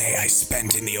Sunday I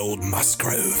spent in the old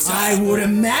Musgrove. I would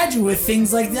imagine with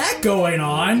things like that going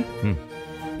on.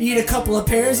 Eat a couple of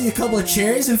pears, eat a couple of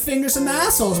cherries, and finger some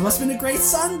assholes. Must have been a great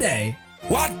Sunday.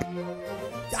 What?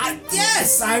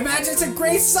 Yes, I imagine it's a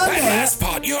great Sunday. That last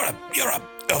part, you're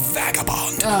a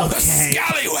vagabond. Okay. A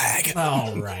scallywag.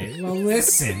 All right. Well,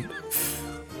 listen.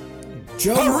 A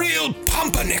Joe. real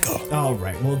pumpernickel. All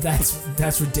right. Well,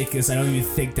 that's ridiculous. I don't even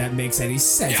think that makes any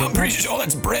sense. Yeah, I'm pretty sure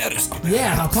that's bread or something.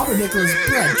 Yeah, pumpernickel is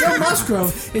bread. Joe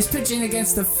Musgrove is pitching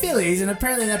against the Phillies, and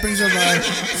apparently that brings over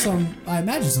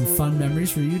some fun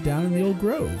memories for you down in the old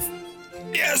Grove.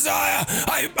 Yes,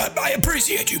 I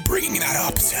appreciate you bringing that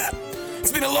up, sir.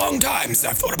 It's been a long time since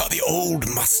I've thought about the old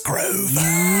Musgrove.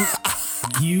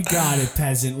 You got it,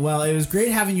 peasant. Well, it was great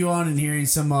having you on and hearing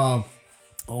some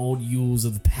old Yules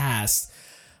of the past.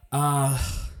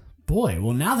 Boy,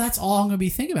 well, now that's all I'm going to be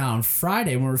thinking about on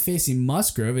Friday when we're facing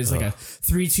Musgrove. It's like a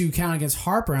 3-2 count against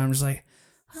Harper. I'm just like,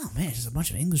 oh, man, just a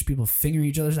bunch of English people fingering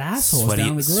each other's assholes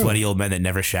down the Grove. Sweaty old men that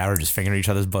never shower just fingering each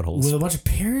other's buttholes. With a bunch of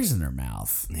pears in their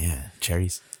mouth. Yeah,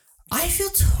 cherries. I feel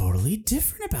totally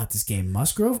different about this game.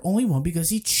 Musgrove only won because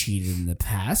he cheated in the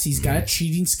past. He's got a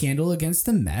cheating scandal against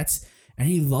the Mets, and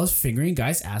he loves fingering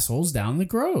guys' assholes down the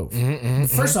Grove.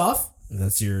 First off, if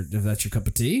that's your cup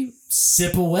of tea,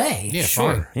 sip away. Yeah,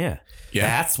 Sure. fine. Yeah. Yeah.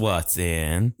 That's what's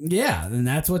in. Yeah, then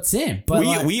that's what's in.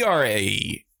 But We are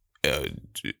a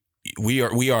we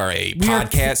are a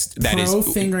podcast that is pro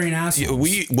fingering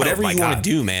assholes. whatever Oh my you want to God.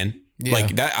 do, man. Yeah.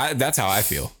 Like that. That's how I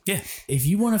feel. Yeah. If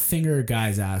you want to finger a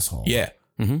guy's asshole, Yeah.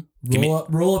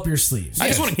 roll up your sleeves. I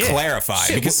just want to clarify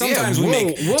because sometimes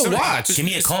we'll watch. Give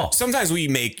me a call. Sometimes we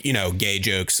make gay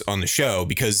jokes on the show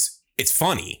because it's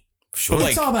funny. Sure. But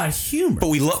It's all about humor. But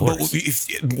we love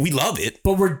it.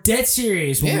 But we're dead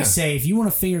serious when Yeah. we say if you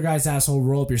want to finger a guy's asshole,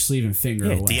 roll up your sleeve and finger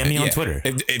Yeah, away. DM me on Yeah. Twitter.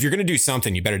 If you're gonna do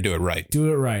something, you better do it right.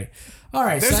 Do it right. All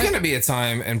right. There's so going to be a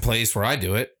time and place where I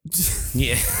do it.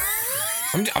 Yeah.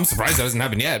 I'm surprised that doesn't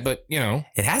happen yet, but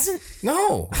It hasn't?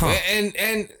 no.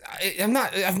 And I'm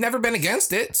not. I've never been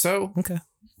against it. So Okay.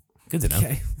 Good to know.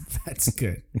 okay, that's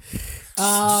good.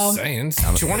 saying it's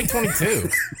 2022.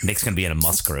 Nick's going to be in a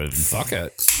Musgrove. Fuck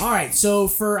it. All right. So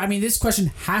this question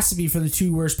has to be for the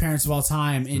two worst parents of all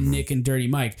time in Nick and Dirty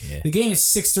Mike. The game is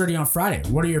 6:30 on Friday.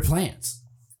 What are your plans?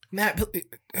 Matt,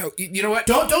 you know what?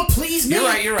 Don't please me. You're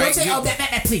right, you're Don't right. say,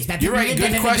 Matt, please. Matt, You're right.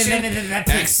 Good question. Please.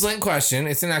 Excellent question.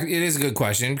 It is a good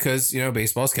question because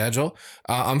baseball schedule.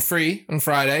 I'm free on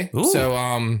Friday, Ooh.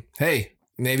 so hey,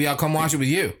 maybe I'll come watch it with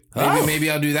you. Maybe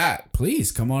I'll do that.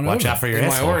 Please come on Watch over. out for your In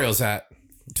my asshole. Orioles hat.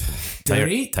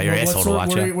 Dirty. Tell your asshole to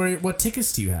watch out. What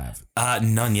tickets do you have?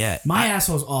 None yet. My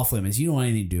asshole's off limits. You don't want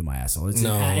anything to do with my asshole. It's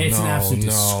No, an absolute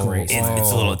disgrace.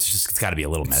 It's a little. It's got to be a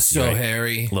little messy. So right?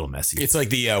 hairy. A little messy. It's like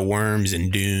the worms in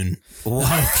Dune. What?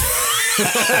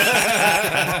 What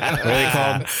are they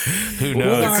called? Who What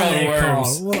knows? are called they worms.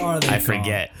 called? What are they I called?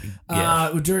 forget.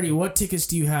 Yeah. Dirty, what tickets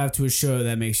do you have to a show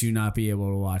that makes you not be able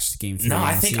to watch the game 3? No,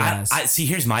 I think I see.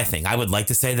 Here's my thing. I would like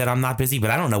to say that I'm not busy, but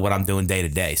I don't know what I'm doing day to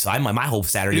day. So my whole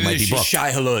Saturday might be booked.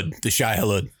 Shai Hulud. The Shai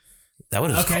Hulud. That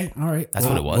would have. Okay, all right. That's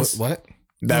what it was. What?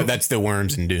 That's the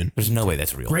worms in Dune. There's no way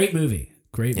that's real. Great movie.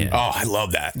 Great movie. Oh, I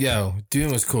love that. Yo,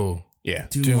 Dune was cool. Yeah.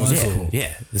 Dune was Yeah, cool.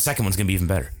 yeah. The second one's gonna be even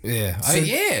better. Yeah.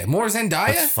 More Zendaya.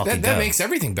 Let's fucking That go. makes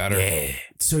everything better. Yeah,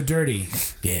 So Dirty,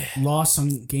 yeah. loss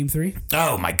on game 3?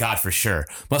 Oh my God, for sure.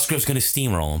 Musgrove's gonna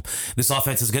steamroll him. This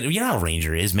offense is gonna. You know how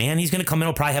Ranger is, man. He's gonna come in.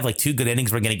 He'll probably have like 2 good innings.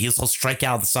 He'll strike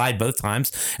out the side both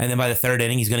times, and then by the 3rd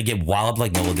inning, he's gonna get walloped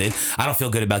like Nola did. I don't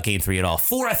feel good about game 3 at all.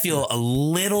 4, I feel a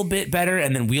little bit better,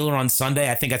 and then Wheeler on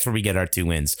Sunday. I think that's where we get our 2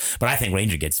 wins. But I think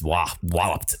Ranger gets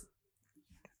walloped.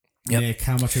 Yep. Nick,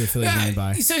 how much are the Phillies winning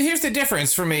by? So here's the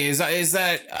difference for me is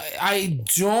that I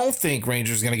don't think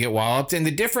Ranger's going to get walloped, and the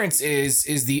difference is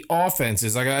the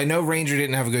offenses. Like I know Ranger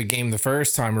didn't have a good game the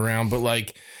first time around, but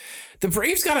like the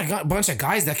Braves got a bunch of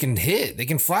guys that can hit. They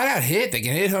can flat out hit. They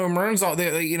can hit home runs all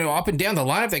up and down the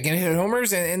lineup. They can hit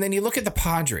homers, and then you look at the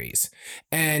Padres,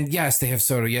 and yes, they have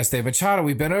Soto. Yes, they have Machado.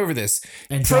 We've been over this.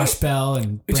 And Josh Bell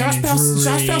and Brandon Drury.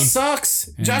 Josh Bell sucks.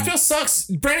 Josh Bell sucks.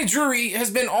 Brandon Drury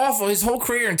has been awful his whole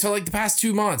career until like the past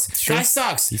 2 months. Guy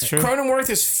sucks. He's true.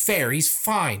 Cronenworth is fair. He's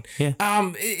fine. Yeah.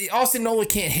 Austin Nola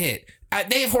can't hit.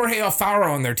 They have Jorge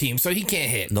Alfaro on their team, so he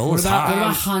can't hit. What Nola's about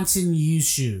hot. Hansen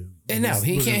Yushu? No,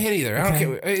 he can't hit either. I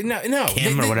don't care. No.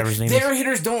 Cam or whatever his name Their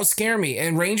hitters don't scare me.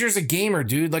 And Ranger's a gamer,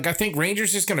 dude. Like, I think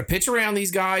Ranger's just going to pitch around these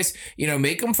guys,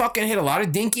 make them fucking hit a lot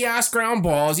of dinky ass ground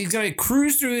balls. He's going to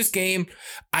cruise through this game.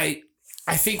 I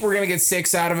think we're going to get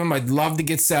 6 out of him. I'd love to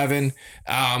get 7.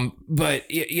 But,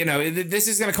 this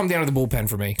is going to come down to the bullpen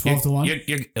for me.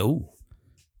 12-1? Oh.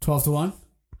 12-1?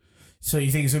 So you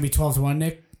think it's going to be 12-1,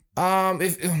 Nick? No,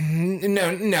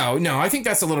 I think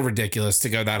that's a little ridiculous to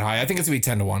go that high. I think it's gonna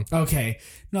be 10-1. Okay.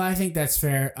 No, I think that's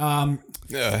fair.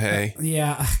 Hey.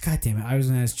 Yeah. God damn it. I was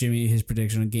going to ask Jimmy his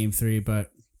prediction on game 3,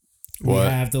 but we What?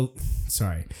 have the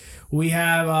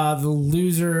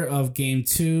loser of game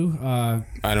 2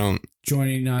 I don't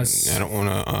joining us.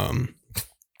 want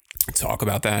to talk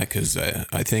about that because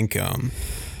I think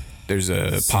there's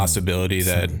a possibility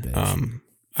that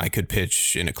I could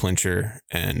pitch in a clincher,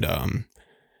 and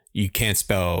you can't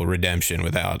spell redemption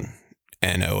without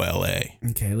NOLA.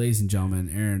 Okay, ladies and gentlemen,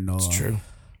 Aaron Nola. It's true.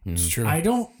 It's true. I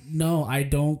don't know. I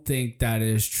don't think that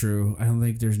is true. I don't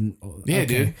think there's. Yeah,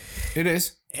 dude. It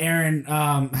is. Aaron,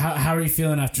 how are you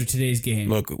feeling after today's game?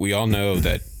 Look, we all know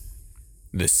that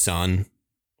the sun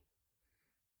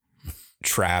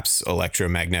traps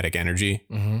electromagnetic energy.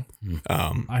 I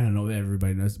don't know if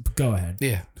everybody knows, but go ahead.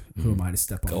 Yeah. Who am I to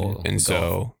step on you? And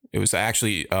so it was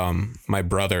actually my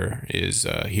brother is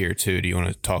here too. Do you want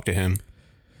to talk to him?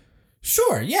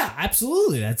 Sure. Yeah,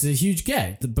 absolutely. That's a huge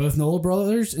get. Both Nola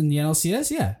brothers in the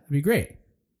NLCS. Yeah, that'd be great.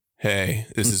 Hey,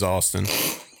 this is Austin.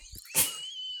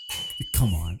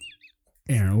 Come on,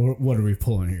 Aaron. What are we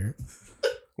pulling here?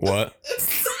 What?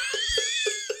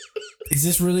 Is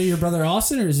this really your brother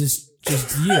Austin, or is this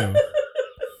just you?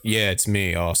 Yeah, it's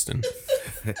me, Austin.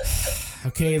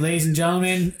 Okay, ladies and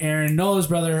gentlemen, Aaron Nola's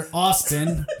brother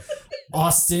Austin.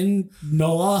 Austin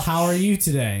Nola, how are you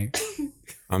today?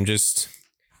 I'm just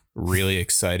really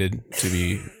excited to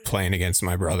be playing against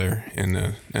my brother in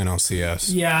the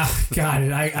NLCS. Yeah, got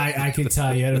it. I can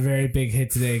tell you had a very big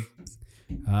hit today.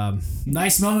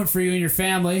 Nice moment for you and your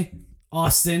family,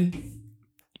 Austin.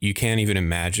 You can't even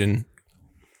imagine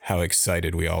how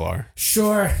excited we all are.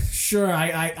 Sure.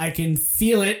 I can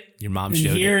feel it. Your mom and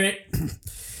showed hear it.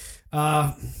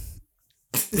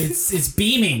 It's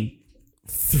beaming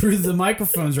through the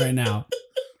microphones right now.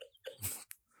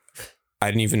 I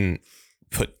didn't even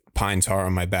put pine tar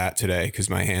on my bat today because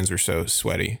my hands were so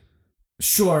sweaty.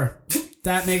 Sure,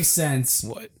 that makes sense.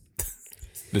 What?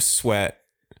 The sweat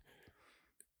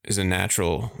is a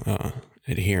natural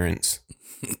adherence.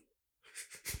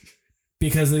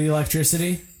 Because of the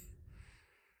electricity?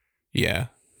 Yeah.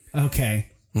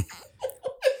 Okay.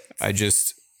 I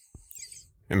just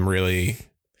am really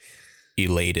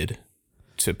elated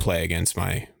to play against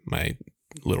my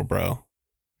little bro.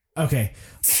 Okay.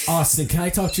 Austin, can I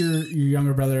talk to your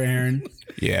younger brother, Aaron?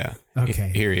 Yeah. Okay.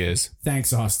 Here he is.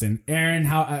 Thanks, Austin. Aaron,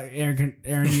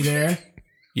 Aaron, you there?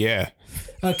 Yeah.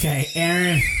 Okay,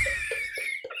 Aaron.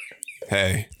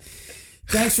 Hey.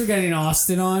 Thanks for getting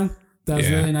Austin on. That was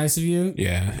Yeah. really nice of you.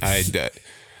 Yeah.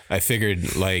 I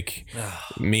figured like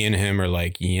me and him are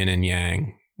like yin and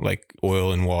yang, like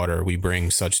oil and water. We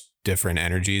bring such different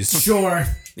energies. Sure.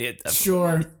 Yeah,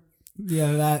 Sure.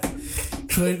 Yeah, that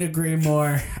couldn't agree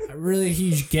more. A really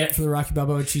huge get for the Rocky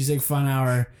Balboa Cheesesteak Fun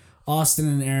Hour. Austin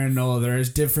and Aaron Nola, they're as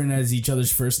different as each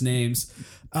other's first names.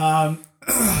 How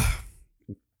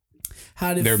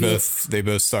did They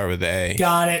both start with A.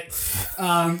 Got it.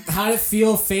 How did it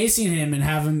feel facing him and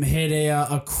have him hit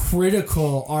a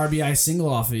critical RBI single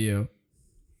off of you?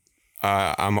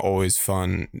 I'm always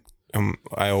fun.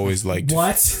 I always like to,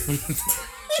 What?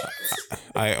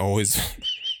 I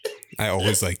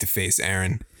always like to face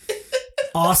Aaron.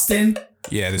 Austin?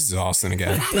 Yeah, this is Austin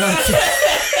again.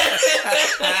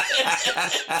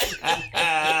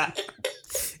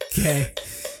 Okay.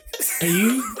 Are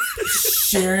you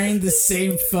sharing the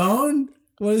same phone?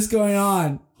 What is going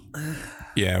on?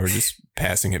 Yeah, we're just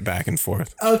passing it back and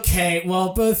forth. Okay,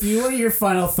 well, both of you, what are your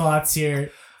final thoughts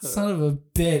here? Son of a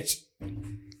bitch.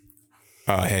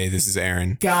 Hey, this is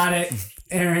Aaron. Got it.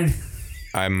 Aaron.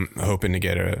 I'm hoping to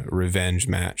get a revenge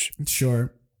match.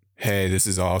 Sure. Hey, this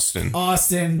is Austin.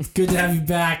 Austin, good to have you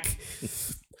back.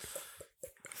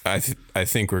 I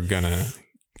think we're gonna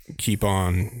keep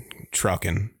on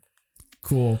trucking.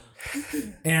 Cool.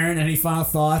 Aaron, any final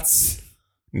thoughts?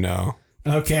 No.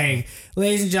 Okay,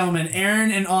 ladies and gentlemen,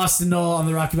 Aaron and Austin Nola on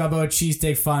the Rocky Balboa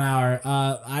Cheesesteak Fun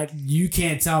Hour. You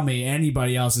can't tell me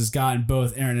anybody else has gotten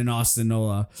both Aaron and Austin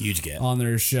Nola huge get. on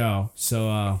their show.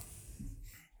 So,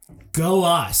 go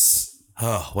us.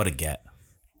 Oh, what a get.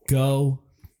 Go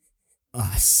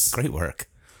us. Great work.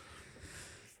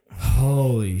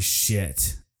 Holy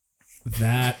shit.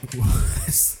 That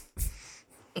was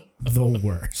the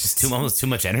worst. Almost too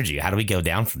much energy. How do we go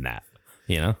down from that?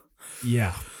 You know?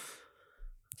 Yeah.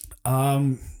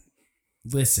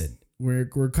 Listen,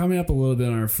 we're coming up a little bit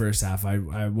on our first half. I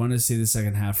want to see the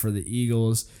second half for the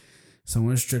Eagles, so I'm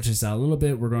going to stretch this out a little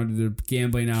bit. We're going to do the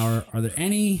gambling hour. Are there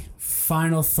any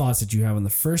final thoughts that you have on the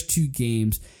first two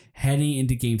games heading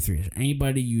into Game 3? Is there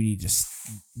anybody you need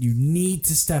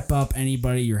to step up?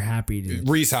 Anybody you're happy to?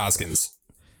 Reese Hoskins.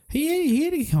 He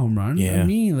had a home run, Yeah. a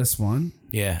meaningless one.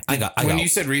 Yeah. I got. When you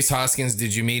said Reese Hoskins,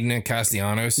 did you mean Nick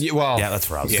Castellanos? Yeah, well, Yeah, that's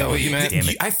where I was Is that going. what you meant? Damn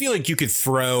it. I feel like you could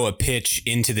throw a pitch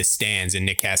into the stands and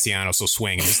Nick Castellanos will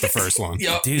swing, and it's the first one.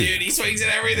 Yup, Dude. dude, he swings at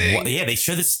everything. Well, yeah, they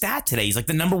showed the stat today. He's like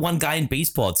the number one guy in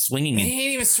baseball at swinging. He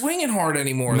ain't even swinging hard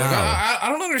anymore. Like, No. I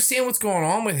don't understand what's going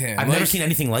on with him. I've never seen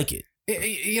anything like it.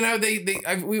 You know,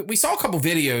 we saw a couple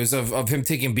videos of him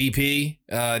taking BP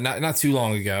not too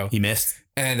long ago. He missed.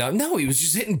 And no, he was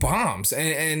just hitting bombs,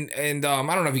 and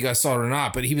I don't know if you guys saw it or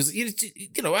not, but he was, you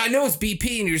know, I know it's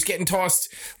BP, and you're just getting tossed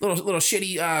little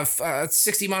shitty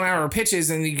 60-mile-an-hour pitches,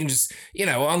 and you can just, you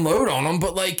know, unload on them.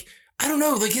 But like, I don't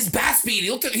know, like his bat speed, he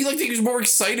looked like he was more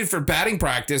excited for batting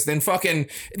practice than in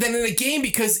a game,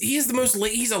 because he is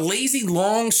he's a lazy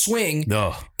long swing.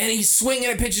 No. And he's swinging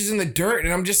at pitches in the dirt,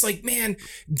 and I'm just like, man,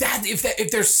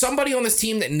 if there's somebody on this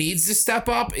team that needs to step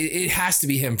up, it has to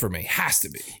be him for me. Has to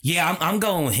be. Yeah, I'm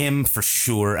going with him for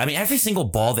sure. I mean, every single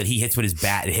ball that he hits with his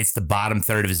bat, it hits the bottom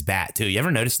third of his bat too. You ever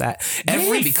notice that?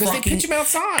 Because they pitch him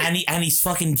outside, and he's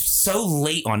fucking so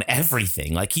late on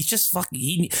everything. Like he's just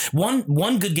fucking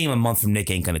one good game a month month from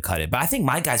Nick ain't going to cut it. But I think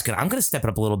my guy's I'm going to step it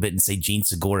up a little bit and say Gene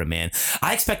Segura, man.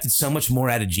 I expected so much more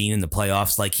out of Gene in the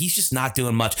playoffs. Like, he's just not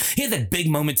doing much. He had that big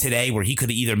moment today where he could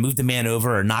have either moved the man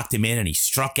over or knocked him in, and he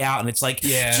struck out. And it's like,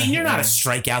 Gene, you're not a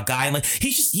strikeout guy. And like,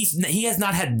 he has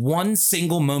not had one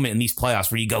single moment in these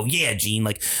playoffs where you go, yeah, Gene,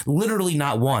 like literally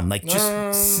not one. Like,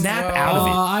 just snap out of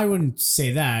it. I wouldn't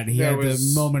say that. He had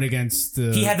the moment against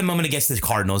the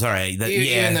Cardinals. All right.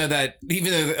 Even though that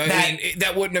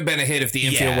wouldn't have been a hit if the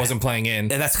infield wasn't playing in.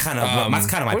 That's kind of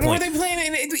my point. Were they playing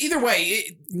in? Either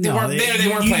way, they weren't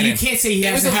playing in. You can't say he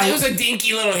hasn't It was a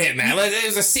dinky little hit, man. It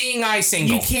was a seeing eye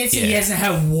single. You can't say he hasn't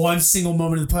had one single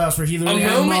moment in the playoffs where he literally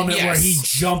had a moment where he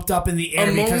jumped up in the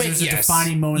air because it was a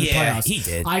defining moment in the playoffs. He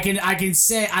did. I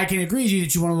can agree with you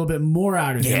that you want a little bit more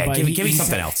out of him. Yeah, but give me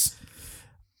something else.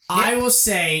 I will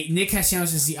say Nick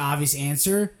Castellanos is the obvious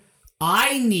answer.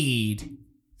 I need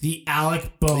the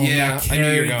Alec Bohm that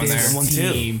carried this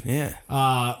team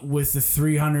with the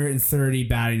 330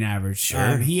 batting average.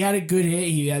 Sure. He had a good hit.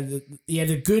 He had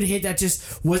a good hit that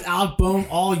just was Alec Bohm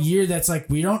all year. That's like,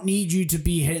 we don't need you to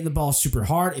be hitting the ball super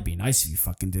hard. It'd be nice if you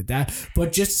fucking did that.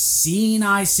 But just seeing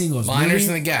eye singles. Liners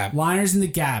in the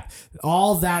gap.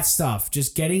 All that stuff.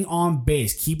 Just getting on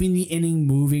base. Keeping the inning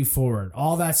moving forward.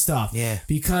 All that stuff. Yeah.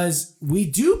 Because we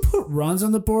do put runs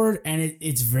on the board, and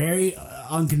it's very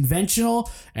unconventional.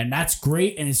 And that's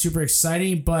great and it's super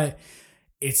exciting, but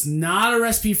it's not a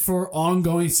recipe for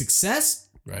ongoing success.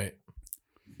 Right.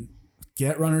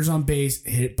 Get runners on base,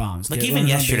 hit bombs. Like even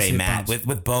yesterday, Matt,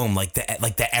 with Bohm, like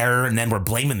the error, and then we're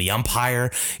blaming the umpire.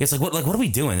 It's like what are we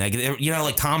doing? Like, you know,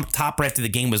 like Tom Topper after the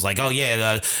game was like, oh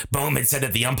yeah, Bohm had said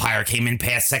that the umpire came in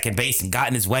past second base and got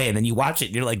in his way, and then you watch it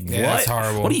and you're like, what? That's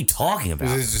horrible. What are you talking about?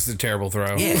 This is just a terrible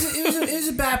throw. Yeah. It was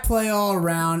a bad play all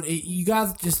around. You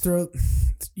got to just throw.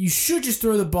 You should just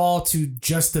throw the ball to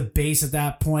just the base at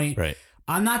that point. Right.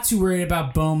 I'm not too worried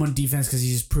about Bohm on defense because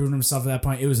he's just proven himself at that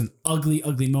point. It was an ugly,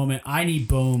 ugly moment. I need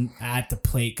Bohm at the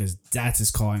plate because that's his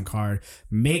calling card.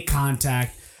 Make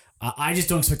contact. I just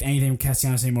don't expect anything from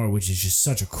Castellanos anymore, which is just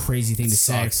such a crazy thing to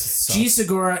say. Gene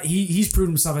Segura, he's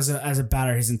proven himself as a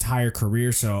batter his entire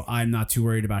career, so I'm not too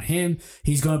worried about him.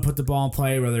 He's going to put the ball in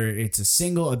play, whether it's a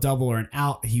single, a double, or an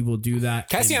out. He will do that.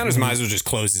 Castellanos might as well just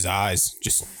close his eyes,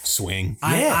 just swing.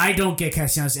 I don't get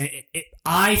Castellanos.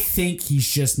 I think he's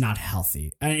just not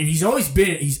healthy, and he's always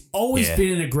been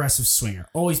been an aggressive swinger,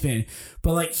 always been.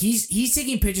 But like he's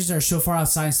taking pitches that are so far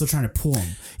outside and still trying to pull them.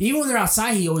 Even when they're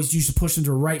outside, he always used to push them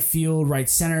to right field, right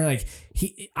center. Like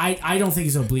I don't think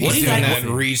he's oblique. He's doing that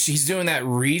reach. He's doing that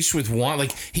reach with one.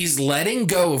 Like he's letting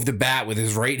go of the bat with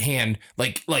his right hand.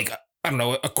 Like I don't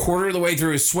know, a quarter of the way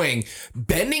through his swing,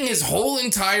 bending his whole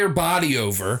entire body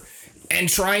over and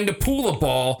trying to pull a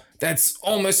ball that's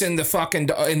almost in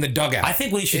the dugout. I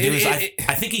think what he should do is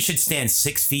I think he should stand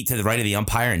 6 feet to the right of the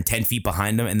umpire and 10 feet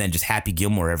behind him, and then just Happy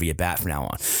Gilmore every at bat from now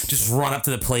on. Just run up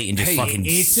to the plate and just fucking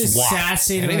it's as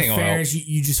sassy and unfair as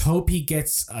you just hope he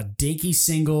gets a dinky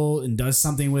single and does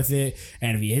something with it.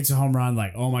 And if he hits a home run,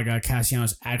 like, oh my God,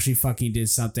 Castellanos actually fucking did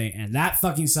something. And that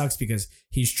fucking sucks because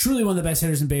he's truly one of the best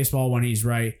hitters in baseball when he's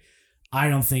right. I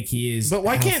don't think he is. But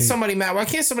why can't somebody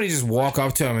just walk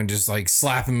up to him and just like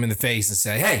slap him in the face and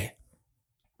say, "Hey,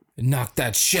 knock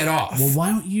that shit off"? Well,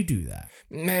 why don't you do that?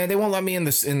 Man, they won't let me in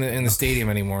the stadium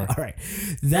anymore. All right,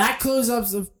 that close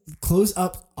up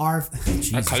our.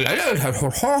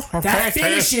 That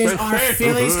finishes our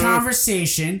Phillies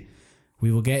conversation.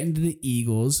 We will get into the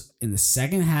Eagles in the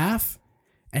second half.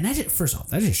 And that just, first off,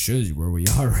 that just shows you where we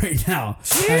are right now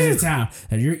as a town.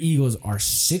 That your Eagles are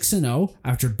 6-0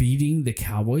 after beating the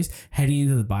Cowboys heading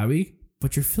into the bye week.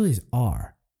 But your Phillies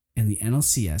are in the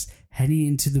NLCS heading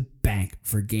into the bank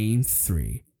for Game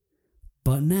 3.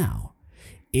 But now,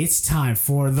 it's time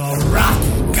for the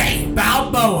Rocky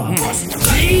Balboa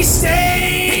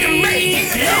Cheesesteak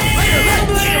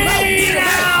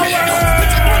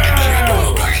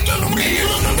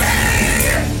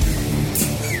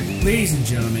Ladies and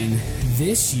gentlemen,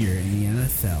 this year in the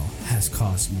NFL has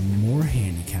cost more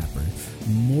handicappers,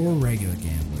 more regular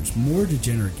gamblers, more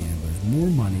degenerate gamblers, more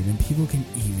money than people can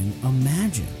even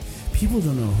imagine. People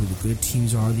don't know who the good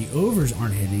teams are. The overs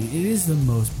aren't hitting. It is the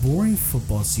most boring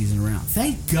football season around.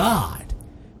 Thank God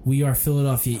we are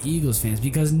Philadelphia Eagles fans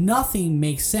because nothing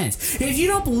makes sense. If you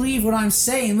don't believe what I'm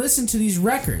saying, listen to these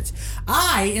records.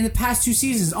 In the past 2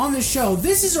 seasons on this show,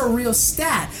 this is a real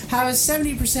stat, have a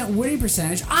 70% winning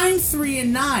percentage. I'm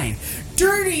 3-9.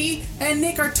 Dirty and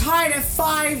Nick are tied at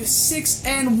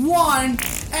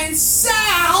 5-6-1. And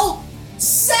Sal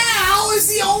is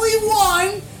the only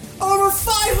one over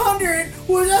 500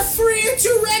 with a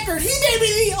 3-2 record. He may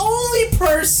be the only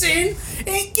person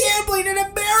in gambling in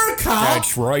America.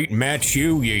 That's right,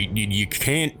 Matthew. You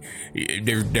can't.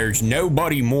 There's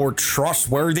nobody more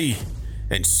trustworthy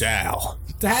than Sal.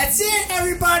 That's it,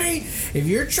 everybody. If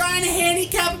you're trying to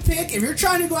handicap a pick, if you're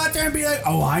trying to go out there and be like,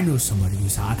 oh, I know somebody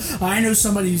who's hot. I know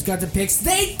somebody who's got the picks.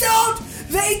 They don't.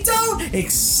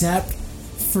 Except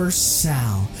for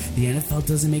Sal. The NFL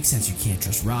doesn't make sense. You can't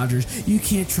trust Rodgers. You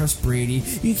can't trust Brady.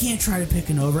 You can't try to pick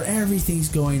an over. Everything's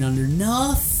going under.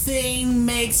 Nothing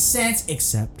makes sense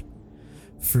except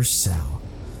for Sal.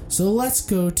 So let's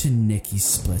go to Nicky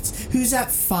Splits, who's at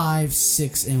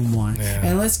 5-6-1,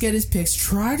 and let's get his picks.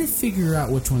 Try to figure out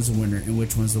which one's the winner and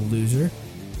which one's the loser,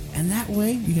 and that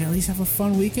way you can at least have a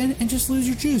fun weekend and just lose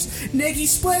your juice. Nicky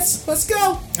Splits, let's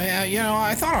go. Yeah,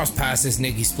 I thought I was past this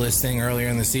Nicky Splits thing earlier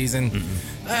in the season.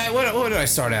 What did I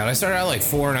start out? I started out like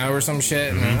 4-0 or some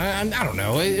shit. And I don't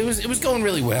know. It was going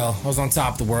really well. I was on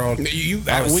top of the world.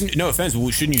 No offense,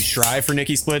 shouldn't you strive for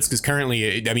Nicky Splits? Because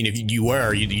currently, I mean, if you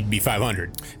were, you'd be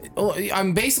 500. Well,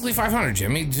 I'm basically 500,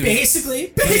 Jimmy.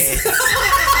 Basically. I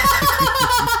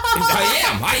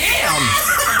am.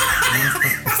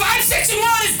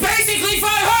 5-6-1 is basically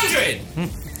 500.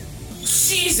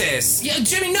 Jesus. Yeah,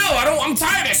 Jimmy, no, I'm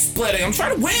tired of splitting. I'm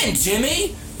trying to win,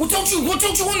 Jimmy. What don't you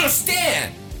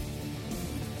understand?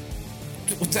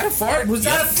 Was that a fart? Was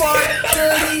that a fart,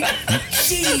 Dirty?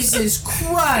 Jesus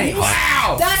Christ.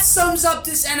 Wow. That sums up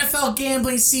this NFL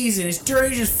gambling season. It's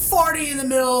Dirty just farting in the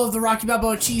middle of the Rocky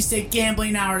Balboa Cheesesteak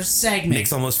Gambling Hours segment.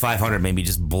 Nick's almost 500. Maybe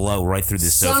just blow right through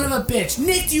this Son sofa. of a bitch.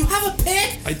 Nick, do you have a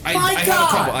pick? I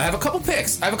God. have a couple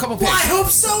picks. Well, I hope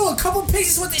so. A couple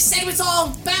picks is what this segment's all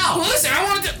about. Well, listen, I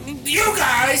wanted to... You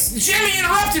guys, Jimmy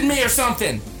interrupted me or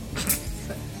something.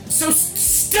 So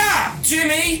stop,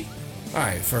 Jimmy. All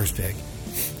right, first pick.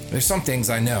 There's some things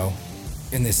I know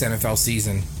in this NFL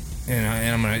season,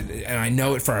 and I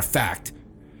know it for a fact.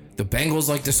 The Bengals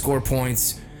like to score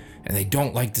points, and they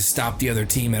don't like to stop the other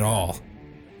team at all.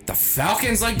 The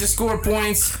Falcons like to score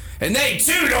points, and they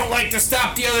too don't like to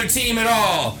stop the other team at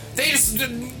all. They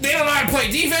don't know how to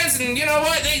play defense, and you know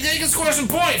what? They can score some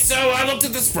points. So I looked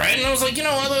at the spread, and I was like, you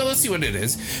know what? Let's see what it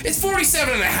is. It's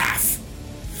 47.5.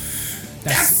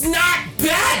 That's not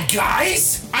bad,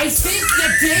 guys. I think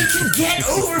that they can get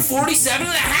over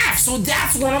 47.5, so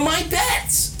that's one of my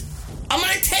bets. I'm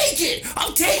gonna take it.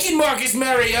 I'm taking Marcus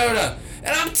Mariota,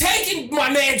 and I'm taking my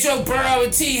man Joe Burrow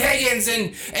and T. Higgins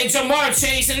and Jamar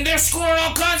Chase, and they're scoring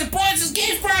all kinds of points. This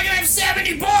game's probably gonna have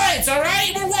 70 points. All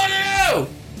right, we're 1-0.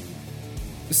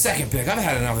 The second pick. I've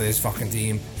had enough of this fucking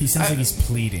team. He sounds like he's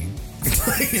pleading.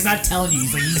 He's not telling you.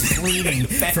 He's like he's pleading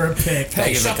for a pick.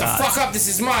 Hey, shut the fuck up. This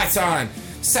is my time.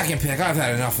 Second pick. I've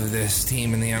had enough of this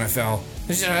team in the NFL.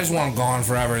 I just want them gone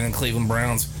forever. And then Cleveland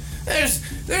Browns. They're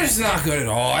just not good at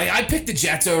all. I picked the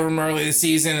Jets over them early this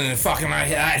season, and fucking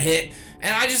that hit.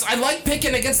 And I like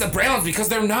picking against the Browns because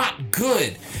they're not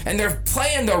good, and they're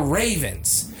playing the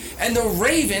Ravens, and the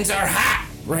Ravens are hot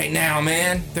right now,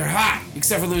 man. They're hot,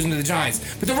 except for losing to the Giants.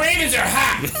 But the Ravens are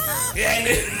hot.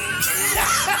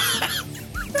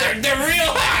 And they're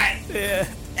real hot. Yeah.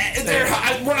 They're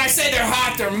hot. When I say they're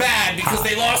hot, they're mad because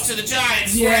they lost to the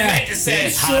Giants. Yeah, what I meant to say.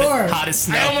 Sure. Hot as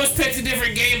snow. I almost picked a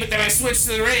different game, but then I switched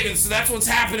to the Ravens, so that's what's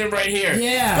happening right here.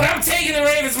 Yeah. But I'm taking the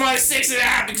Ravens minus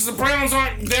 6.5 because the Browns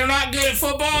they're not good at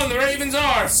football, and the Ravens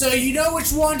are. So you know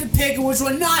which one to pick and which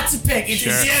one not to pick. It's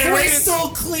crystal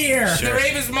clear. The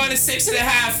Ravens minus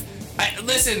 6.5.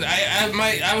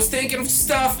 I was thinking of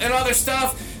stuff and other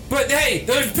stuff. But hey,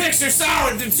 those picks are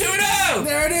solid. They're 2-0.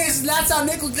 There it is. And that's how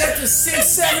Nick will get to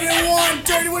 6-7-1.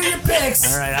 Dirty, what are your picks?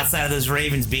 All right, outside of those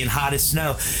Ravens being hot as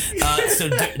snow. So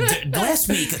last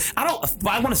week,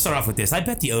 I want to start off with this. I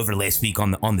bet the over last week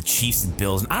on the Chiefs and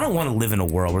Bills, and I don't want to live in a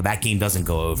world where that game doesn't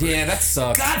go over. Yeah, that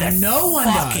sucks. God, that No one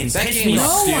fucking does. That pissed game me was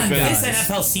off. No one stupid. does. This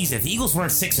NFL season, if the Eagles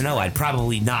weren't 6-0, I'd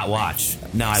probably not watch.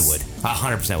 No, I would.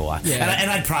 100% will watch. Yeah.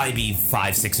 And I'd probably be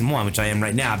 5-6-1, which I am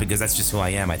right now because that's just who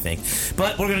I am, I think.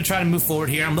 But we're going to try to move forward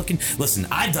here. Listen,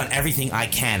 I've done everything I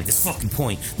can at this fucking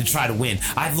point to try to win.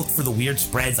 I've looked for the weird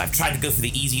spreads. I've tried to go for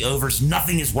the easy overs.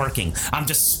 Nothing is working. I'm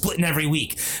just splitting every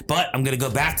week. But I'm going to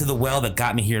go back to the well that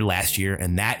got me here last year,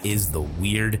 and that is the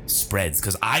weird spreads.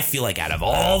 Because I feel like out of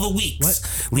all the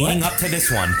weeks leading up to this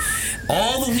one,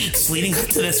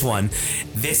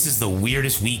 this is the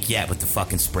weirdest week yet with the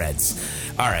fucking spreads.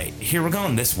 All right, here we're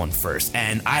going this one first.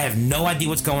 And I have no idea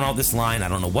what's going on with this line. I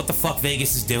don't know what the fuck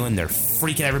Vegas is doing. They're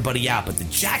freaking everybody out. But the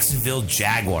Jacksonville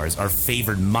Jaguars are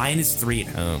favored -3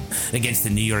 at home against the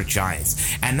New York Giants.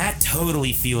 And that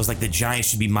totally feels like the Giants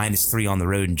should be -3 on the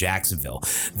road in Jacksonville.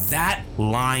 That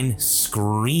line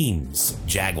screams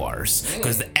Jaguars.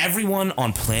 Because everyone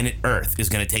on planet Earth is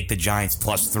going to take the Giants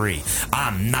 +3.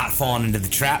 I'm not falling into the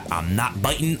trap. I'm not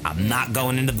biting. I'm not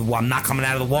going into I'm not coming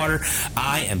out of the water.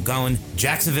 I am going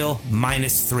Jacksonville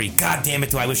 -3. God damn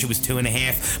it, do I wish it was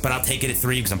 2.5, but I'll take it at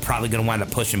 3 because I'm probably going to wind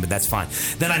up pushing, but that's fine.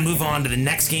 Then I move on to the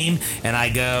next game and I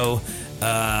go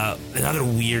another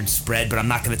weird spread, but I'm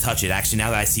not going to touch it. Actually,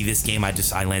 now that I see this game, I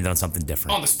landed on something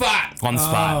different. On the spot. On the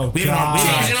spot. Oh, We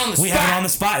have it on the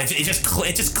spot. It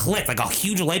just clicked like a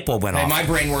huge light bulb went Hey, off. my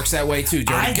brain works that way too.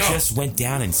 Dirty. I Go. just went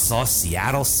down and saw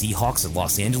Seattle Seahawks at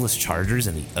Los Angeles Chargers,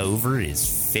 and the over is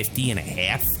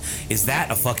 50.5. Is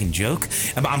that a fucking joke?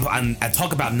 I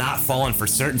talk about not falling for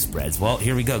certain spreads. Well,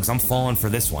 here we go, because I'm falling for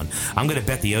this one. I'm going to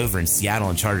bet the over in Seattle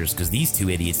and Chargers, because these two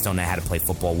idiots don't know how to play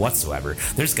football whatsoever.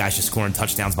 There's guys just scoring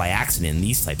touchdowns by accident in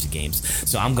these types of games.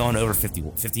 So I'm going over 50.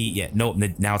 Yeah, no,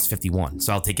 now it's 51.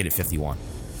 So I'll take it at 51.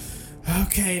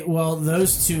 Okay, well,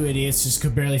 those two idiots just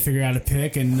could barely figure out a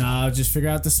pick, and just figure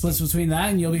out the splits between that,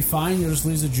 and you'll be fine. You'll just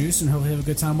lose the juice and hopefully have a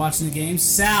good time watching the game.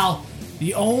 Sal,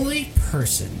 the only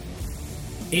person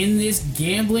in this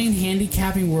gambling,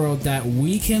 handicapping world that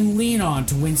we can lean on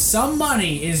to win some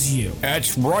money is you.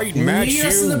 That's right, Matthew. Lead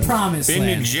us to the promised Been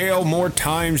land. to jail more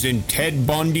times than Ted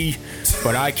Bundy,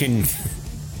 but I can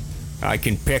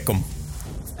pick 'em.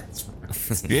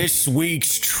 This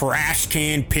week's trash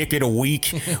can pick of the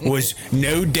week was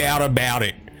no doubt about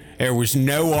it. There was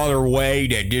no other way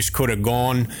that this could have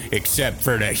gone except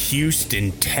for the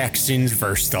Houston Texans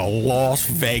versus the Las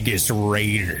Vegas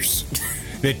Raiders.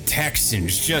 The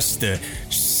Texans, just the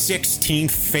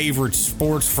 16th favorite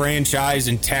sports franchise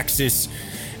in Texas,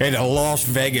 and the Las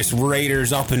Vegas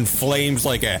Raiders up in flames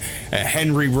like a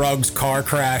Henry Ruggs car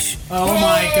crash. Oh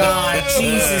my God,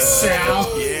 Jesus,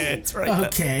 Sal. Yeah, it's right.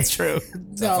 Okay. It's true.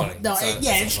 No,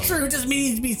 it's true. It doesn't mean it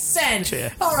needs to be said. Yeah.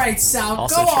 All right, Sal,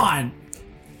 Also go true. on.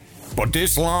 But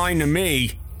this line to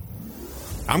me,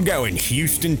 I'm going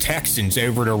Houston Texans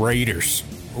over the Raiders.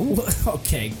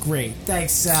 Okay, great.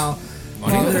 Thanks, Sal.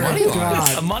 Money line.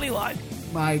 God. A money line.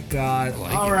 My God.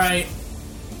 like All it. right.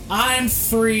 I'm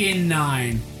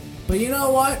 3-9. But you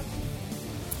know what?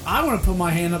 I want to put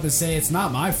my hand up and say it's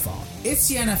not my fault. It's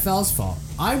the NFL's fault.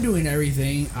 I'm doing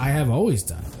everything I have always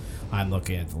done. I'm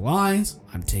looking at the lines.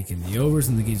 I'm taking the overs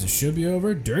and the games that should be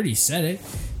over. Dirty said it.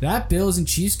 That Bills and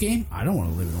Chiefs game, I don't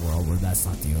want to live in a world where that's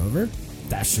not the over.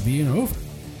 That should be an over.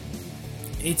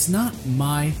 It's not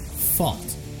my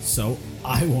fault. So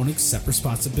I won't accept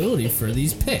responsibility for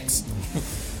these picks.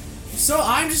 So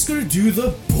I'm just going to do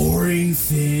the boring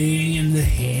thing and the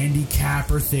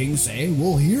handicapper thing, saying,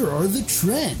 well, here are the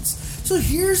trends. So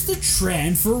here's the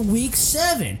trend for week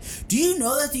 7. Do you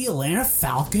know that the Atlanta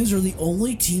Falcons are the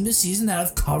only team this season that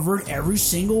have covered every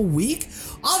single week?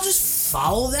 I'll just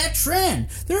follow that trend.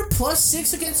 They're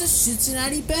 +6 against the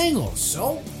Cincinnati Bengals.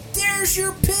 So there's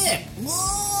your pick.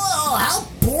 Whoa, how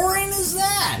boring is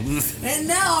that? And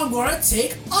now I'm going to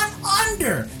take an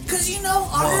under. Because, you know,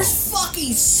 unders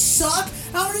fucking suck.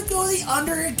 I'm going to go the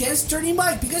under against Dirty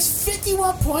Mike. Because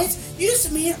 51 points used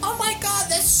to mean, oh my God,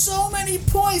 that's so many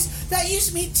points. That used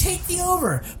to mean take the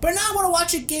over. But now I want to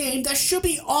watch a game that should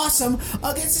be awesome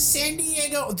against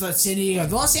the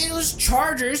Los Angeles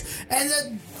Chargers and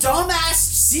the dumbass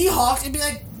Seahawks and be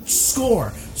like,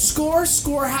 score,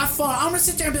 have fun. I'm gonna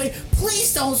sit there and be like,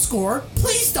 please don't score,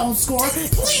 please don't score,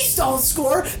 please don't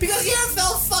score, because the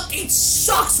NFL fucking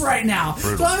sucks right now.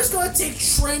 So I'm just gonna take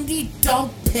trendy dumb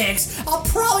picks. I'll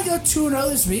probably go 2-0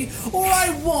 this week, or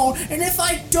I won't, and if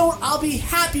I don't, I'll be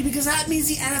happy because that means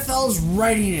the NFL is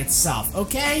righting itself,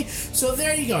 okay? So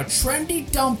there you go,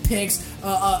 trendy dumb picks,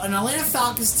 an Atlanta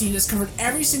Falcons team that's covered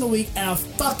every single week, and a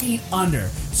fucking under.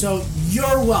 So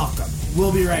you're welcome.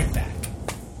 We'll be right back.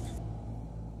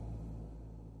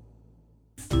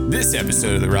 This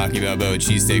episode of the Rocky Balboa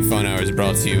Cheesesteak Fun Hour is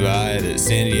brought to you by the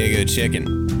San Diego Chicken.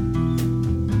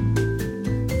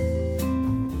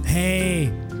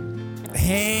 Hey,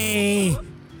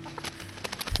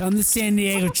 I'm the San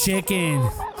Diego Chicken.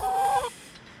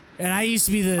 And I used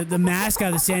to be the mascot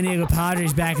of the San Diego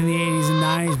Padres back in the 80s and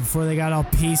 90s before they got all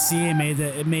PC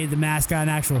and made the mascot an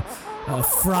actual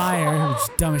fryer, which is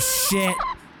dumb as shit.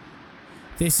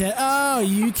 They said, oh,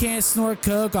 you can't snort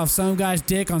coke off some guy's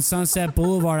dick on Sunset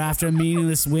Boulevard after a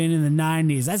meaningless win in the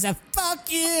 90s. I said,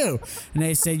 fuck you. And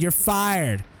they said, you're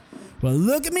fired. Well,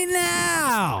 look at me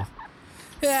now.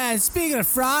 Yeah, and speaking of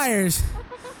fryers,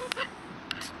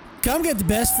 Come get the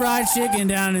best fried chicken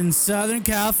down in Southern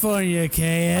California,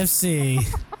 KFC.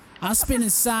 I'm spinning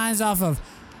signs off of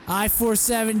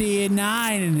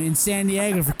I-479 in San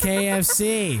Diego for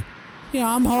KFC. You know,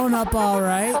 I'm holding up all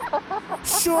right.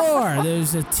 Sure,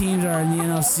 there's the teams that are in the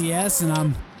NLCS, and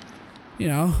I'm, you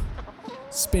know,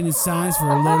 spinning signs for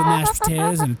a load of mashed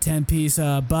potatoes and a 10-piece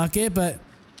bucket, but,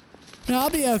 you know, I'll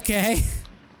be okay.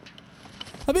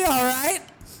 I'll be all right.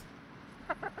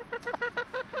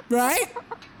 Right?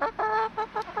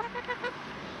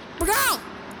 We're going!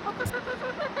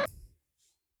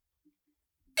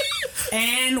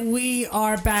 And we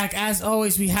are back. As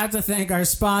always, we have to thank our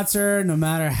sponsor, no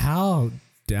matter how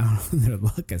down on their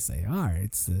luck as they are.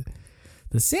 It's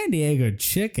the San Diego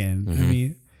Chicken. I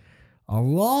mean, a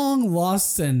long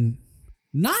lost and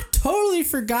not totally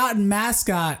forgotten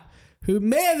mascot who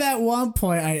may have at one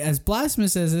point, as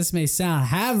blasphemous as this may sound,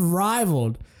 have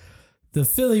rivaled the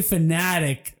Philly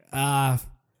Fanatic.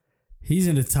 He's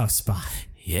in a tough spot.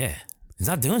 Yeah. He's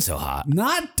not doing so hot.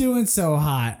 Not doing so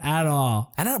hot at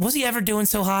all. Was he ever doing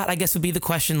so hot? I guess would be the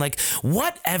question. Like,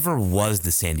 whatever was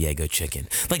the San Diego Chicken?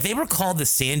 Like, they were called the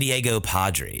San Diego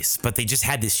Padres, but they just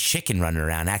had this chicken running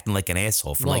around acting like an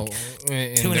asshole for like 2.5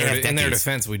 decades. In their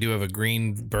defense, we do have a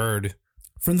green bird.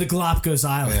 From the Galapagos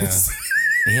Islands.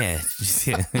 Yeah,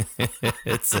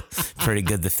 it's a pretty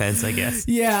good defense, I guess.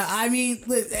 Yeah, I mean,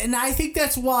 and I think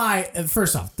that's why,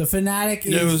 first off, the Fanatic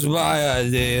is... It was my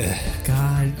idea.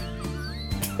 God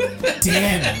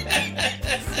damn it.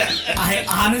 I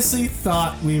honestly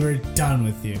thought we were done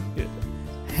with you.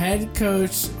 Head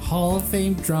coach, Hall of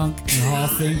Fame drunk, and Hall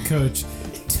of Fame coach,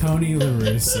 Tony La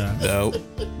Russa. No.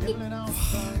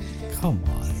 Come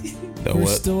on. No, We're what?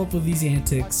 still up with these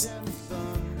antics.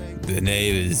 The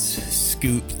name is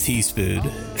Scoop Teaspoon.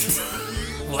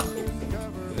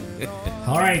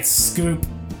 All right, Scoop.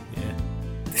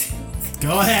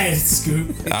 Go ahead,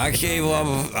 Scoop. I came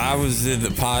up, I was in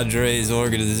the Padres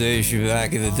organization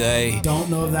back in the day. Don't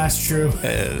know if that's true.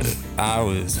 And I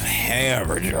was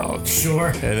hammer drunk. Sure.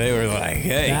 And they were like,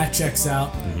 hey, That checks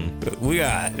out. we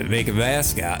got to make a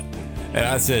mascot. And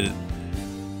I said,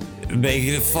 make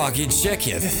it a fucking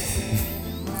chicken.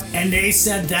 And they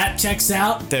said that checks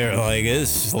out. They're like,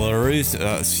 this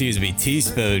LaRusso,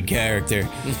 Teaspoon character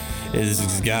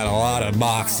has got a lot of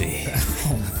moxie.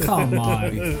 Come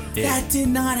on. That did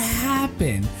not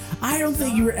happen. I don't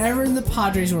think you were ever in the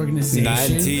Padres organization.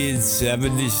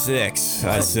 1976,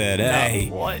 I said,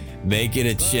 hey, make it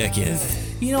a chicken.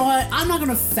 You know what? I'm not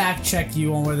going to fact check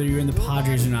you on whether you're in the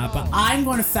Padres or not, but I'm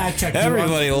going to fact check you on...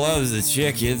 Everybody loves a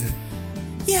chicken.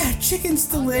 Yeah, chicken's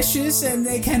delicious and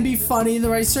they can be funny in the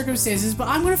right circumstances, but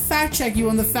I'm going to fact check you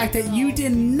on the fact that you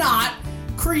did not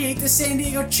create the San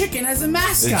Diego Chicken as a The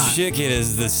mascot. chicken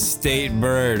is the state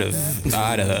bird of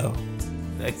Idaho.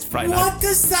 That's probably What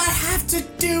does that have to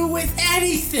do with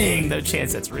anything? no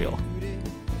chance that's real.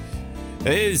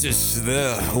 It's just,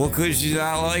 what could you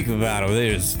not like about them?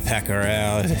 They just peck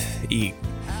around, eat.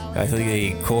 I think they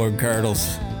eat corn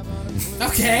kernels.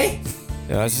 Okay.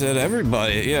 I said,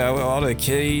 everybody, all the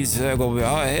kitties, they're gonna be,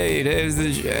 oh, hey, here's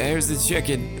the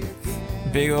chicken.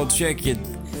 Big old chicken.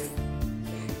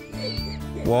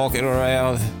 Walking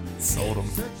around. Sold him.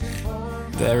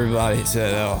 Everybody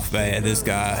said, oh, man, this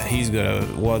guy,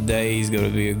 one day he's gonna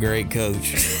be a great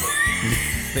coach.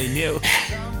 They knew.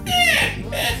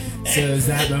 So it was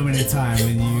that moment in time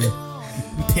when you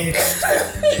pitched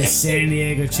the San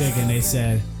Diego Chicken, they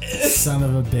said, son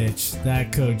of a bitch,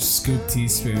 that coach Scoop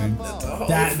Teaspoon,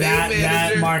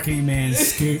 that marketing man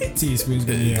Scoop Teaspoon's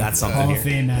gonna be a Got something Hall here. of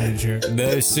Fame manager.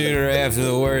 No sooner after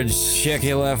the word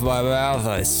chicken left my mouth,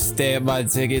 I stamped my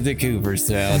ticket to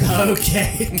Cooperstown.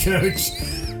 Okay, coach.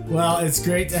 Well, it's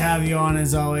great to have you on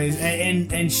as always.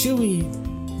 And should we?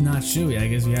 Not should we? I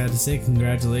guess we had to say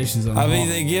congratulations on. I the mean,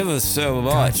 Hall. they give us so God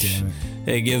much. damn it.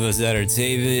 They give us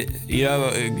entertainment,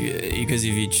 because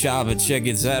if you chop a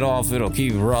chicken's head off, it'll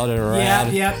keep running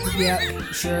around. Yep,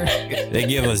 sure. They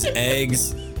give us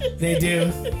eggs. They do.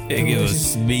 They give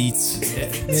us meats.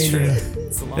 They do.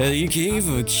 You can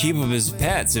even keep them as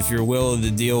pets if you're willing to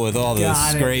deal with all the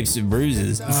Got it. scrapes and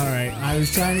bruises. All right, I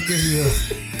was trying to give you a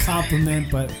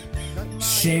compliment, but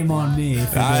shame on me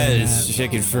for I had doing a that.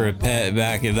 chicken for a pet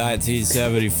back in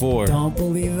 1974. Don't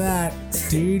believe that.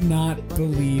 Do not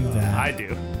believe that. I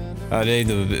do. I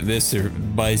named him Mr.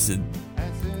 Bison.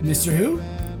 Mr. Who?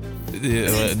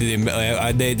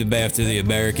 I named him after the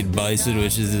American bison,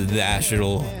 which is a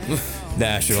national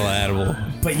animal.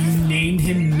 But you named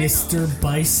him Mr.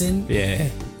 Bison? Yeah.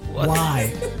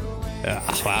 Why?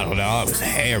 I don't know. I was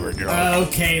hammered drunk.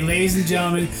 Okay, ladies and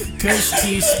gentlemen, Coach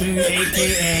Teaspoon,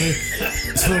 a.k.a.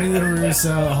 Tony La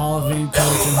Russa, Hall of Fame coach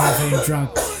and Hall of Fame drunk.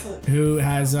 who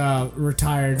has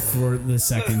retired for the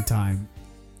second time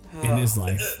in his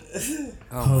life.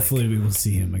 Hopefully, we will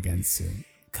see him again soon.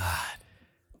 God.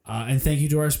 And thank you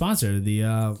to our sponsor,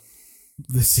 the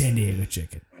San Diego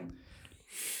Chicken,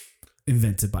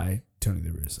 invented by Tony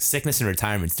La Russa. Sickness and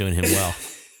retirement's doing him well.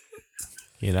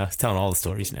 You know, he's telling all the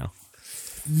stories now.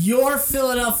 Your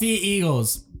Philadelphia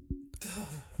Eagles.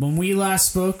 When we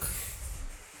last spoke,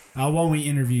 when we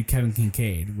interviewed Kevin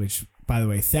Kincaid, which, by the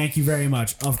way, thank you very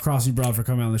much of Crossing Broad for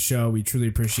coming on the show. We truly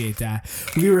appreciate that.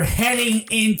 We were heading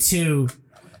into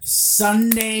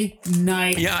Sunday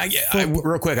night. Yeah,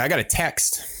 real quick, I got a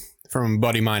text from a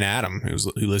buddy of mine, Adam, who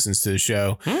listens to the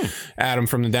show. Adam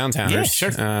from the Downtowners. Yeah,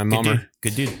 sure. Mummer.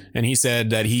 Good dude. And he said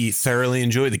that he thoroughly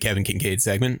enjoyed the Kevin Kincaid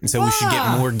segment, and so we should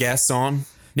get more guests on.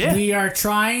 Yeah. We are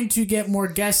trying to get more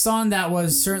guests on. That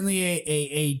was certainly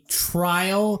a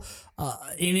trial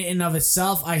in and of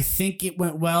itself. I think it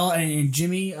went well. And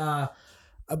Jimmy,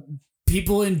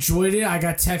 people enjoyed it. I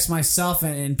got text myself,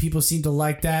 and people seemed to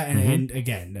like that. And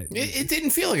again, It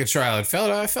didn't feel like a trial. It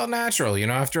felt natural. You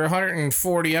know, after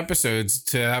 140 episodes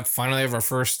to finally have our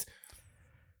first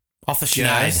Off the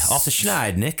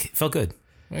schneid, Nick. Felt good.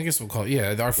 I guess we'll call it. Yeah,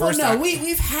 our well, first. no,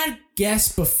 we've had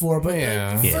guests before, but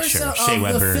Yeah. Yeah, first sure. of Shea the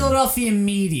Weber. Philadelphia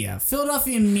media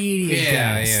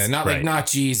Yeah, guests. not Right. like not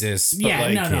Jesus. But Yeah,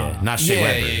 like, no. Yeah, not Shea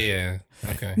Weber. Yeah.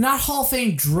 Okay. Not Hall of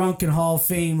Fame drunk and Hall of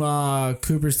Fame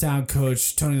Cooperstown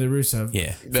coach Tony La Russa.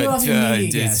 Yeah. Philadelphia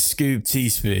media guests. Scoop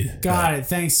Teaspoon. Got it.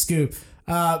 Thanks, Scoop.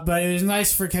 But it was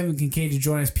nice for Kevin Kincaid to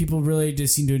join us. People really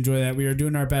just seem to enjoy that. We are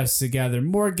doing our best to gather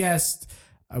more guests.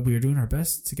 We are doing our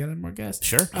best to gather more guests.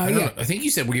 Sure. I don't know. I think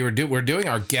you said we're doing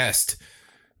our guest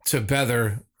to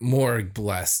better more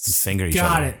blessed. Finger each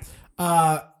Got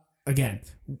other. it. Again,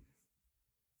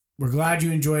 we're glad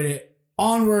you enjoyed it.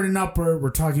 Onward and upward. We're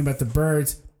talking about the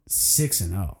Birds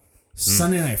 6-0.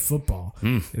 Sunday Night Football.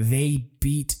 They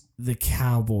beat the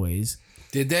Cowboys.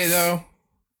 Did they though?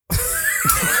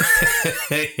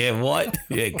 Yeah, what?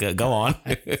 Yeah, go on.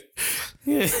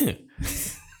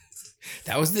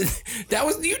 That was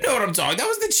you know what I'm talking. That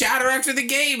was the chatter after the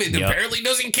game. It Yep. apparently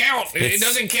doesn't count. It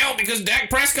doesn't count because Dak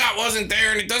Prescott wasn't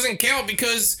there, and it doesn't count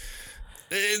because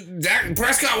Dak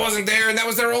Prescott wasn't there, and that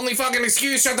was their only fucking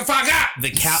excuse. Shut the fuck up.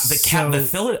 The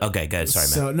Philly. Okay, good. Sorry, man.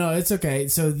 So, no, it's okay.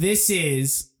 So, this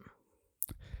is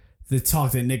the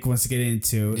talk that Nick wants to get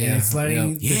into, Yeah, and it's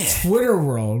letting yeah. the Twitter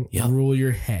world Yep. rule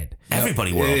your head.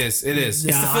 Everybody world. It is. It's the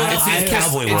Yeah, Philadelphia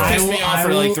Cowboy It world. pissed me off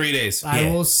for like 3 days. I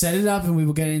Yeah. will set it up, and we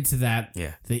will get into that.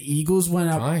 Yeah. The Eagles went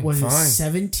up. Fine, was it fine.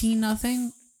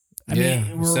 17-0? I Yeah,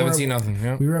 mean, 17-0.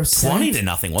 Yeah. We were up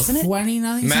 20-0, wasn't it?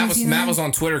 20-0. Matt was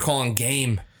on Twitter calling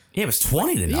game. Yeah, it was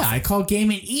 20-0. Yeah, I called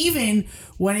game, and even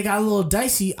when it got a little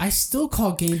dicey, I still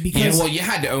called game Yeah, because well, you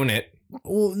had to own it.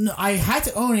 well, no, I had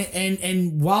to own it,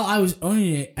 and while I was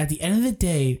owning it, at the end of the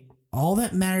day, all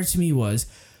that mattered to me was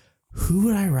who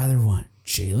would I rather want,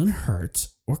 Jalen Hurts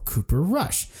or Cooper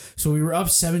Rush? So we were up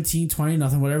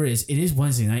 17-20, whatever it is. It is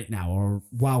Wednesday night now, or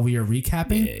while we are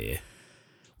recapping. Yeah.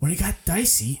 When it got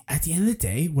dicey, at the end of the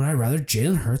day, would I rather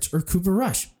Jalen Hurts or Cooper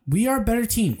Rush? We are a better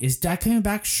team. Is Dak coming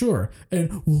back? Sure.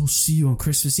 And we'll see you on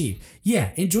Christmas Eve.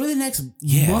 Yeah, enjoy the next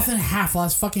month and a half while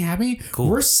it's fucking happening. Cool.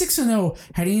 We're 6-0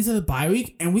 heading into the bye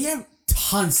week, and we have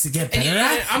tons to get better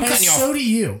at. I'm cutting you off. So do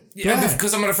you. Go ahead.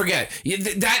 Because I'm gonna forget. Yeah,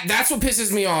 that's what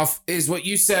pisses me off is what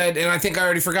you said, and I think I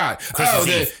already forgot.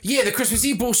 Christmas Eve. The Christmas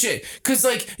Eve bullshit. Because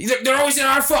like they're always in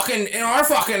our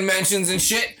fucking mentions and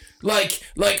shit. Like,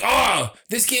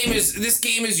 this game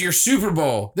is your Super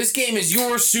Bowl. This game is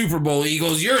your Super Bowl,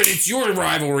 Eagles. It's your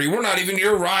rivalry. We're not even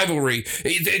your rivalry.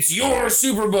 It's your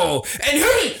Super Bowl. And who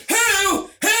are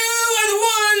the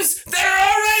ones that are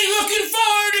already looking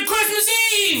forward to Christmas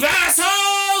Eve,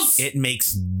 assholes? It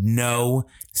makes no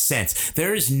sense.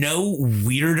 There is no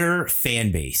weirder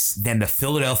fan base than the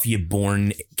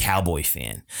Philadelphia-born Cowboy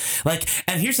fan. Like,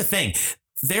 and here's the thing.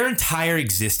 Their entire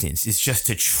existence is just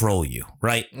to troll you,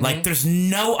 right? Like, there's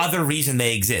no other reason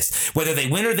they exist. Whether they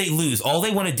win or they lose, all they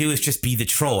want to do is just be the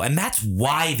troll. And that's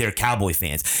why they're Cowboy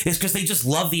fans. It's because they just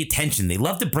love the attention. They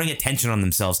love to bring attention on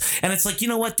themselves. And it's like, you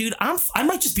know what, dude? I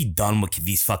might just be done with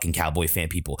these fucking Cowboy fan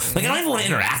people. Like, I don't even want to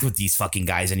interact with these fucking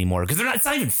guys anymore because it's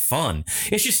not even fun.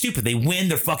 It's just stupid. They win,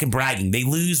 they're fucking bragging. They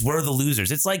lose, we're the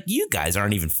losers. It's like, you guys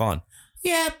aren't even fun.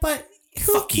 Yeah, but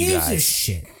who Fuck you gives a guys.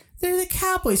 shit? They're the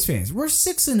Cowboys fans. We're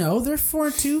 6-0. They're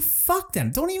 4-2. Fuck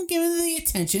them. Don't even give them the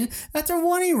attention that they're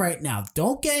wanting right now.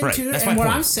 Don't get Right, into it. that's And my what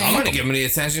point. I'm I'm saying, gonna give him the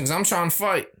attention because I'm trying to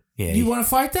fight. Yeah. You want to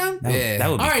fight them? That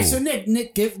would be All right, cool. so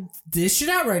Nick, give this shit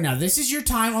out right now. This is your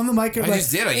time on the mic. I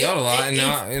just did. I yelled a lot, and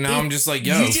now I'm just like,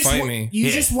 yo, fight me. You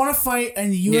just want to fight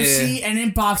in the UFC and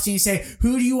in boxing. You say,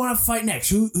 who do you want to fight next?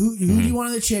 Who do you want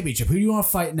in the championship? Who do you want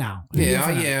to fight now?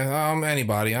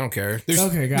 Anybody. I don't care.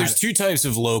 There's two types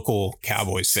of local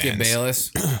Cowboys fans. Skip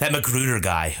Bayless. That Magruder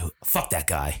guy. Fuck that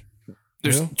guy.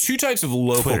 There's two types of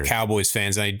local Twitter. Cowboys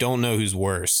fans, and I don't know who's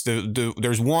worse.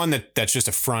 There's one that's just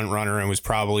a front runner and was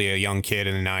probably a young kid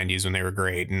in the 90s when they were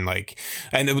great, and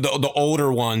the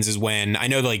older ones is when I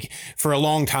know, like, for a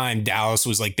long time Dallas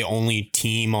was like the only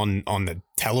team on the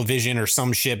television or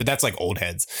some shit, but that's like old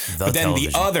heads. But then the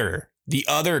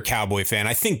other Cowboy fan,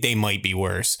 I think they might be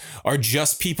worse, are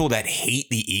just people that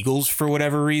hate the Eagles for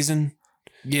whatever reason.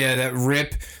 Yeah, that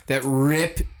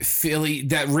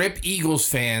rip Eagles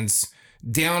fans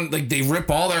down, like they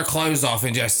rip all their clothes off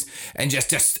and just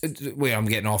wait, I'm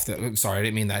getting off that. Sorry, I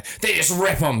didn't mean that. They just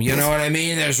rip them, you know what I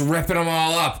mean? They're just ripping them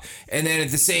all up, and then at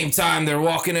the same time they're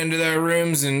walking into their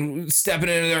rooms and stepping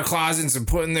into their closets and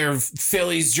putting their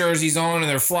Phillies jerseys on and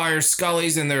their Flyers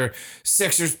Scullies and their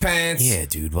Sixers pants. Yeah,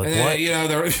 dude. Like, and then, what? You know,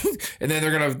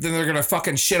 they're gonna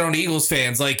fucking shit on Eagles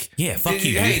fans. Like, Yeah, fuck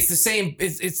you, Hey, dude. it's the same.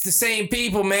 It's the same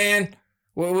people, man.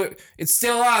 It's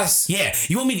still us. Yeah,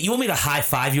 you want me to high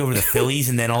five you over the Phillies,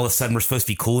 and then all of a sudden we're supposed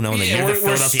to be cool knowing that you're the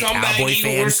Philadelphia Cowboy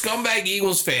fan. We're scumbag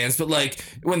Eagles fans, but like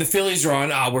when the Phillies are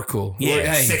on, we're cool.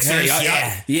 Yeah, Sixers,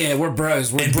 yeah, we're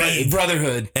bros. We're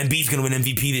brotherhood. And B's gonna win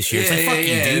MVP this year. It's like, fuck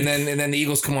you, dude. And then the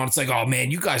Eagles come on. It's like, oh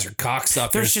man, you guys are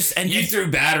cocksuckers. There's just you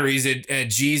threw batteries at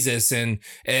Jesus and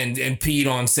peed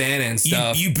on Santa and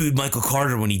stuff. You booed Michael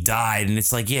Carter when he died, and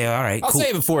it's like, yeah, all right, I'll cool.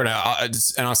 say it before, and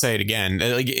I'll say it again.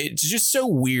 Like, it's just so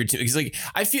weird to, because like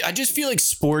I just feel like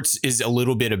sports is a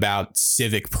little bit about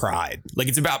civic pride. Like,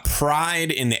 it's about pride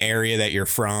in the area that you're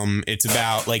from. It's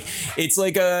about it's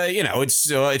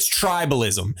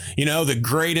tribalism. You know, the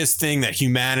greatest thing that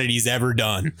humanity's ever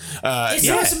done. It's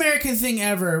the most American thing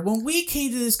ever. When we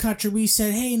came to this country, we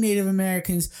said, hey, Native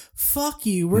Americans, fuck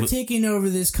you. We're taking over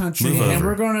this country, and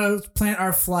we're going to plant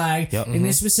our flag in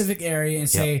this specific area and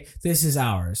say, this is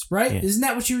ours, right? Yeah. Isn't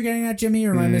that what you were getting at, Jimmy,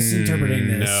 or am I misinterpreting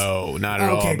this? No, not at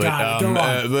all. Okay, got it. Go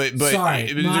on. But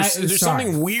Sorry. There's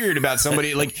something weird about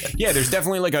somebody, like, yeah, there's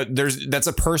definitely that's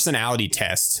a personality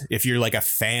test. If you're like a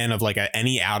fan of like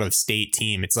any out of state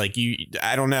team, it's like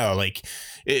I don't know.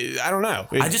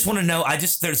 I just want to know.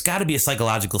 There's got to be a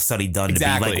psychological study done to be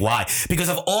like, why? Because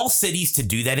of all cities to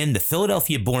do that in, the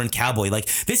Philadelphia-born Cowboy, like,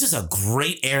 this is a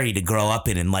great area to grow up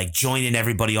in and like join in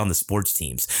everybody on the sports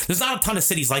teams. There's not a ton of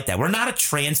cities like that. We're not a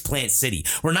transplant city.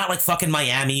 We're not like fucking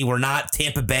Miami. We're not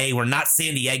Tampa Bay. We're not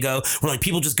San Diego. We're like,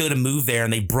 people just go to move there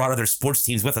and they brought other sports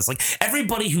teams with us. Like,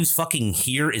 everybody who's fucking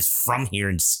here is from here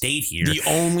and stayed here. The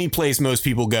only place most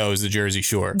people go is the Jersey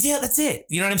Shore. Yeah, that's it.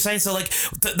 You know what I'm saying? So like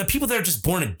the people that are just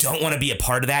born and don't want to be a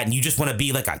part of that, and you just want to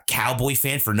be like a Cowboy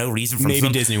fan for no reason. From maybe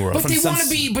Disney World. But they want to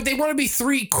be. But they want to be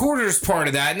 3/4 part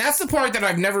of that, and that's the part that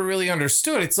I've never really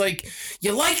understood. It's like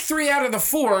you like 3 out of the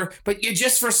 4, but you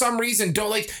just for some reason don't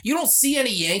like. You don't see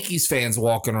any Yankees fans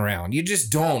walking around. You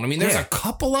just don't. I mean, there's a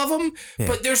couple of them,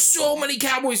 but there's so many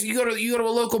Cowboys. You go to a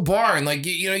local bar and like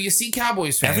you see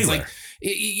Cowboys fans everywhere. like.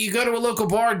 You go to a local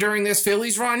bar during this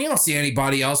Phillies run, you don't see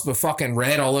anybody else but fucking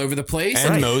red all over the place.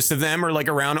 And most of them are like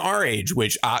around our age,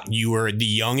 which you were the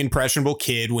young, impressionable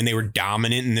kid when they were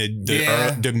dominant in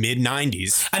the mid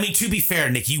 90s. I mean, to be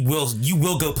fair, Nick, you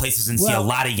will go places and see a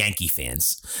lot of Yankee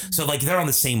fans. So like they're on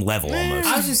the same level almost.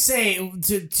 I was just saying,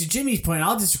 to Jimmy's point,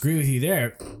 I'll disagree with you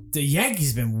there. The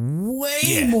Yankees have been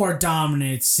way more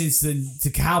dominant since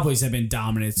the Cowboys have been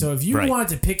dominant. So if you wanted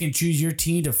to pick and choose your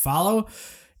team to follow,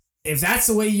 if that's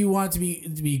the way you want to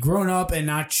be grown up and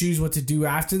not choose what to do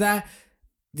after that,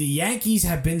 the Yankees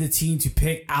have been the team to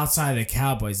pick outside of the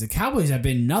Cowboys. The Cowboys have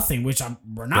been nothing, which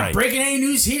we're not breaking any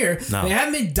news here. No. They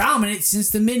haven't been dominant since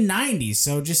the mid-90s,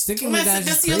 so just sticking with that.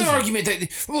 That's the other argument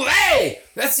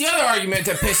that's the other argument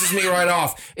that pisses me right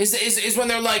off is when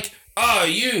they're like, oh,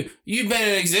 you've been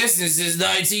in existence since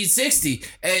 1960,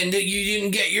 and you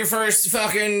didn't get your first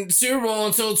fucking Super Bowl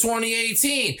until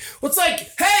 2018. Well, it's like,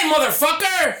 hey,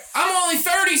 motherfucker, I'm only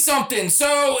 30-something,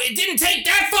 so it didn't take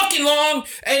that fucking long,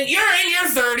 and you're in your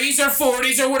 30s or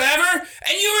 40s or whatever,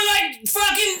 and you were like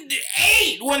fucking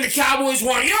 8 when the Cowboys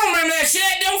won. You don't remember that shit?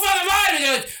 Don't fucking lie to me.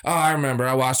 They're like, oh, I remember.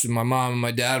 I watched with my mom and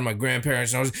my dad and my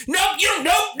grandparents, and I was, nope.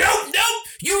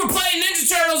 You were playing Ninja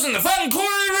Turtles in the fucking corner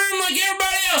room like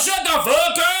everybody else. Shut the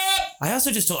fuck up. I also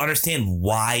just don't understand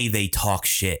why they talk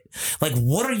shit. Like,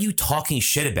 what are you talking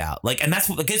shit about? Like, and that's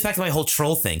what gets back to my whole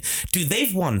troll thing. Dude,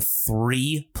 they've won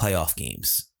 3 playoff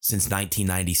games since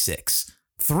 1996.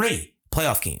 3.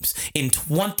 playoff games in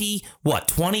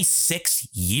 26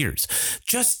 years.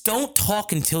 Just don't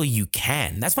talk until you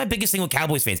can. That's my biggest thing with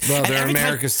Cowboys fans. Well, And they're every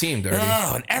America's team, Dirty.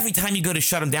 and every time you go to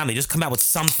shut them down, they just come out with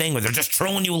something where they're just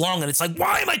trolling you along, and it's like,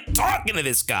 why am I talking to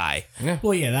this guy?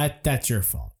 Well, yeah, that's your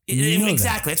fault. You know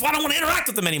Exactly. That's why I don't want to interact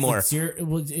with them anymore. It's your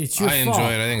fault. I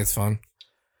enjoy it. I think it's fun.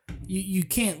 You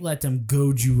can't let them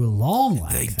goad you along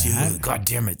like They that. do. God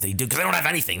damn it, they do. Because they don't have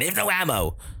anything. They have no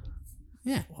ammo.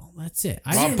 Yeah, well, that's it.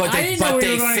 I Well, didn't, but I they, didn't know but we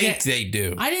they were gonna think get, they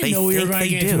do. I didn't They know we were think going to they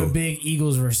get into a do. big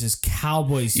Eagles versus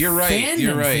Cowboys. You're right. fandom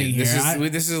You're right. thing This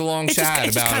here. is a long It chat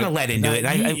just about kind of it. led into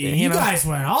it. You know, guys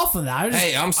went off on that.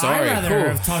 Hey, I'm sorry. I'd rather Whew.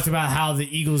 have talked about how the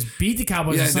Eagles beat the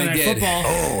Cowboys Yeah, on Sunday they Night did. Football.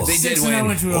 Oh, they did 6-0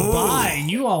 win. into a bye, and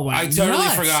you all went I totally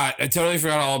nuts. forgot. I totally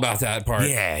forgot all about that part.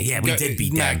 Yeah, we did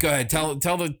beat Matt, them. go ahead.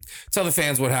 Tell the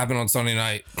fans what happened on Sunday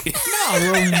night.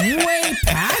 No, we're way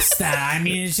past that. I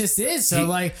mean, it just is. So,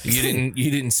 like, You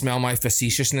didn't smell my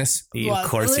facetiousness. Of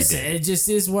course listen, you did. it just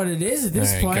is what it is at this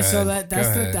All right, point. go So ahead.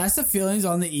 that's the feelings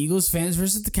on the Eagles fans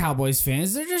versus the Cowboys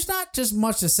fans. There's just not just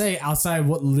much to say outside of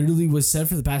what literally was said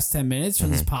for the past 10 minutes from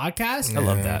this podcast. I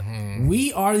love that.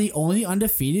 We are the only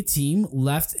undefeated team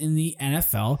left in the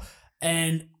NFL,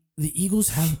 and the Eagles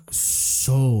have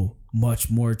so much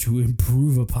more to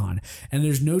improve upon. And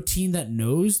there's no team that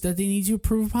knows that they need to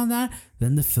improve upon that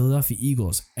than the Philadelphia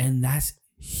Eagles. And that's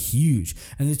huge.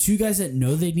 And the two guys that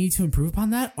know they need to improve upon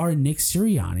that are Nick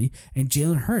Sirianni and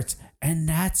Jalen Hurts. And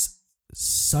that's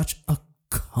such a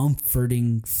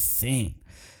comforting thing.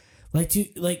 Like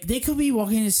they could be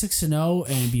walking into 6-0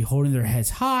 and be holding their heads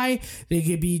high. They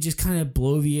could be just kind of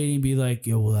bloviating and be like,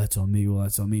 yo, well, that's on me. Well,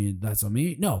 that's on me. That's on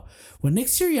me. No. When Nick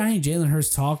Sirianni and Jalen Hurts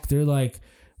talk, they're like,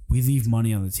 we leave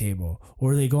money on the table.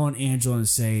 Or they go on Angela and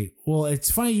say, well, it's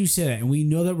funny you say that. And we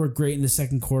know that we're great in the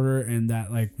second quarter and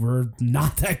that like we're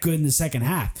not that good in the second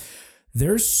half.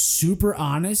 They're super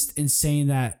honest in saying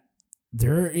that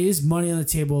there is money on the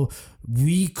table.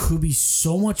 We could be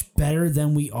so much better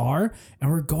than we are.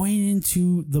 And we're going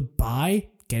into the bye,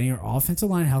 getting our offensive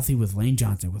line healthy with Lane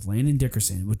Johnson, with Landon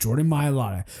Dickerson, with Jordan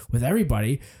Mailata, with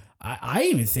everybody. I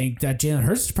even think that Jalen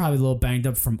Hurts is probably a little banged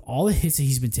up from all the hits that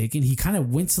he's been taking. He kind of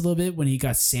winced a little bit when he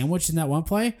got sandwiched in that one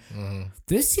play.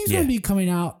 This team's going to be coming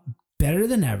out better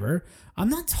than ever. I'm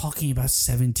not talking about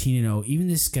 17-0. Even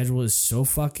this schedule is so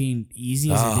fucking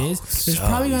easy as it is. There's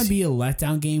probably going to be a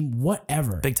letdown game,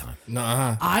 whatever. Big time.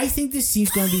 Nah. I think this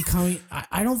team's going to be coming.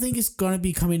 I don't think it's going to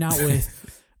be coming out with,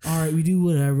 all right, we do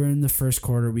whatever in the first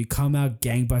quarter. We come out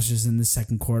gangbusters in the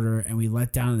second quarter and we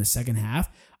let down in the second half.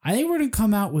 I think we're going to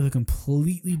come out with a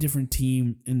completely different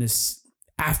team in this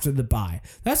after the bye.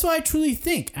 That's what I truly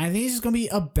think. I think it's just going to be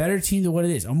a better team than what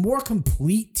it is. A more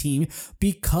complete team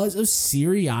because of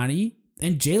Sirianni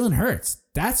and Jalen Hurts.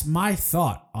 That's my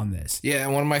thought on this. Yeah,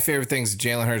 and one of my favorite things that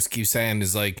Jalen Hurts keeps saying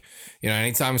is like, you know,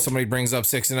 anytime somebody brings up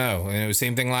 6-0, and it was the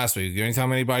same thing last week.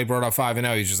 Anytime anybody brought up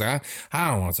 5-0, he's just like,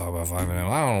 I don't want to talk about 5-0.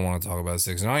 I don't want to talk about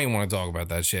 6-0. I don't even want to talk about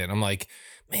that shit. And I'm like,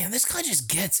 man, this guy just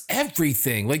gets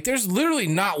everything. Like, there's literally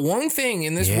not one thing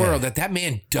in this world that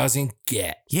man doesn't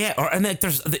get. Yeah, and like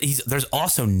there's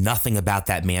also nothing about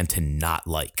that man to not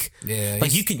like. Yeah,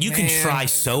 like you can try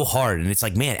so hard, and it's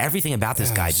like, man, everything about this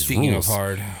guy just Speaking rules. of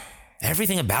hard,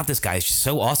 Everything about this guy is just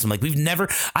so awesome. Like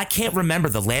I can't remember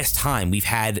the last time we've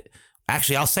had.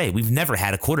 Actually, I'll say we've never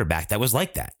had a quarterback that was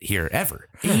like that here ever.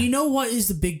 And you know what is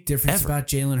the big difference Ever. about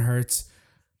Jalen Hurts?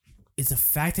 It's the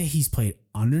fact that he's played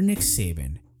under Nick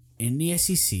Saban in the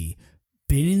SEC,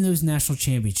 been in those national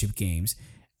championship games,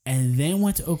 and then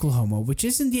went to Oklahoma, which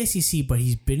isn't the SEC, but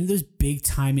he's been in those big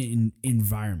time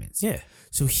environments. Yeah.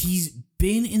 So he's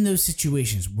been in those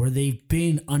situations where they've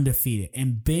been undefeated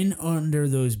and been under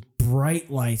those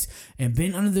bright lights and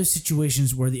been under those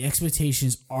situations where the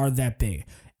expectations are that big.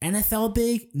 NFL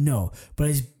big? No. But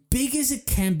as big as it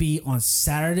can be on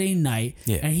Saturday night,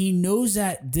 and he knows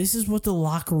that this is what the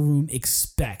locker room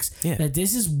expects. That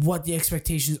this is what the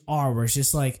expectations are, where it's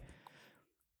just like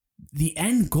the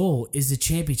end goal is the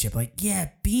championship. Like, yeah,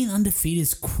 being undefeated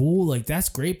is cool. Like, that's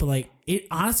great. But like, it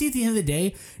honestly, at the end of the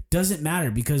day, doesn't matter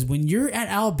because when you're at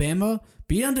Alabama,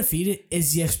 being undefeated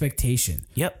is the expectation.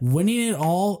 Yep. Winning it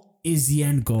all is the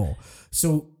end goal.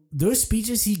 So those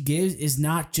speeches he gives is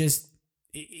not just,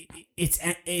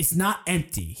 it's not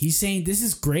empty. He's saying this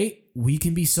is great. we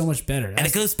can be so much better. And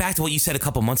it goes back to what you said a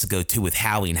couple months ago, too, with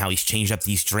Howie and how he's changed up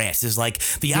these drafts. Is like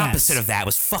the opposite of that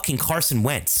was fucking Carson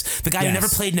Wentz, the guy who never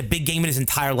played in a big game in his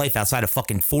entire life outside of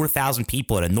fucking 4,000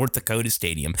 people at a North Dakota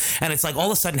stadium. And it's like all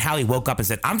of a sudden Howie woke up and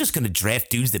said, I'm just going to draft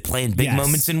dudes that play in big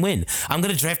moments and win. I'm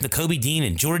going to draft Nakobe Dean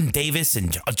and Jordan Davis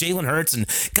and Jalen Hurts and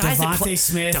guys that play.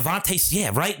 Smith.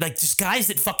 Yeah, right? Like just guys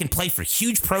that fucking play for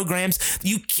huge programs.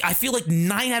 I feel like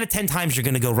 9 out of 10 times you're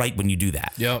going to go right when you do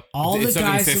that. Yep. All it the took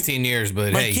guys him 15 years,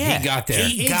 but Like, hey, he got there.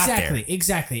 He got there.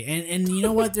 Exactly. And you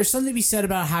know what? There's something to be said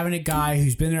about having a guy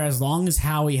who's been there as long as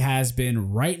Howie has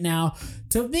been right now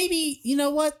to maybe, you know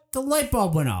what? The light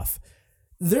bulb went off.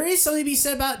 There is something to be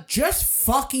said about just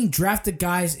fucking draft the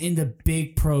guys into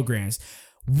big programs.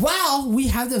 While we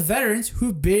have the veterans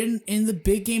who've been in the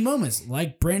big game moments,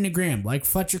 like Brandon Graham, like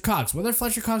Fletcher Cox. Whether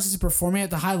Fletcher Cox is performing at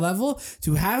the high level,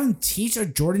 to have him teach a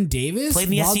Jordan Davis.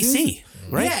 Played in the SEC,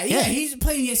 right? Yeah, he's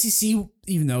playing the SEC,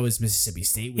 even though it's Mississippi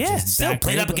State, which is still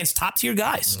played up against top tier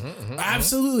guys.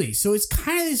 Absolutely. So it's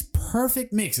kind of this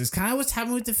perfect mix. It's kind of what's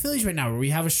happening with the Phillies right now, where we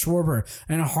have a Schwarber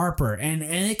and a Harper and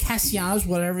a Castellanos,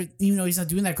 whatever, even though he's not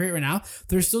doing that great right now,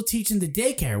 they're still teaching the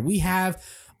daycare. We have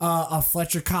a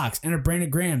Fletcher Cox and a Brandon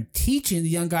Graham teaching the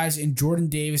young guys in Jordan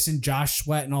Davis and Josh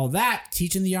Sweat and all that,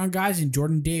 teaching the young guys in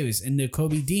Jordan Davis and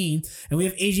Nakobe Dean. And we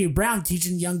have AJ Brown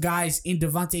teaching the young guys in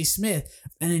Devontae Smith.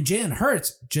 And then Jalen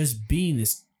Hurts just being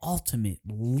this ultimate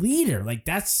leader. Like,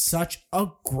 that's such a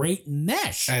great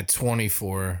mesh. At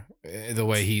 24, the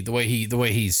way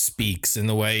he speaks and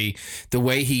the way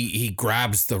he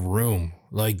grabs the room,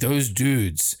 like those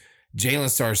dudes. Jalen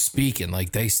starts speaking,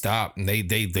 like they stop and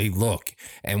they look,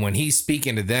 and when he's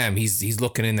speaking to them, he's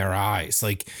looking in their eyes.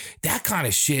 Like that kind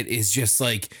of shit is just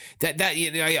like that.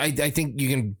 I think you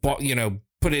can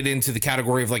put it into the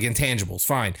category of like intangibles.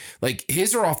 Fine. Like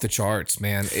his are off the charts,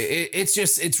 man.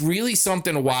 It's really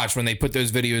something to watch when they put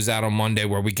those videos out on Monday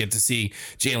where we get to see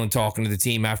Jalen talking to the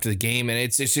team after the game. And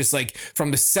it's just like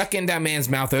from the second that man's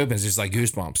mouth opens, it's like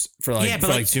goosebumps for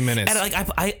like 2 minutes. And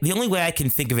like the only way I can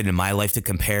think of it in my life to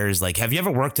compare is like, have you ever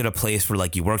worked at a place where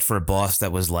like you worked for a boss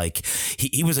that was like,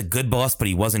 he was a good boss, but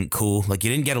he wasn't cool. Like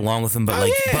you didn't get along with him,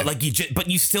 but but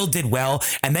you still did well.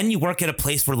 And then you work at a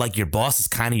place where like your boss is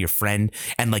kind of your friend.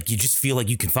 And like you just feel like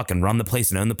you can fucking run the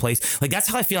place and own the place. Like that's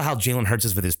how I feel how Jalen Hurts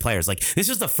is with his players. Like this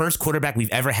is the first quarterback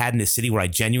we've ever had in this city where I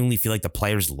genuinely feel like the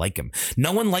players like him.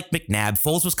 No one liked McNabb.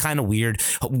 Foles was kind of weird.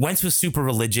 Wentz was super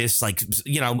religious. Like,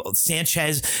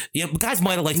 Sanchez, guys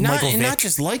might have liked Michael Vick. Not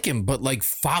just like him, but like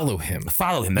follow him.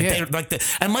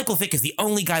 And Michael Vick is the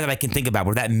only guy that I can think about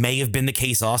where that may have been the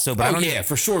case also. But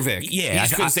for sure, Vick. Yeah, he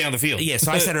just couldn't stay on the field. Yeah, so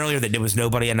I said earlier that there was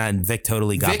nobody, and Vick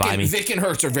totally got by me. Vick and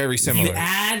Hurts are very similar. You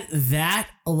add that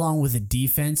along with the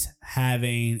defense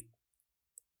having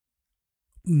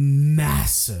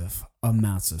massive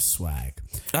amounts of swag.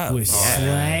 With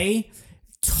Slay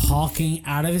talking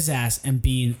out of his ass and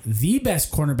being the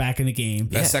best cornerback in the game.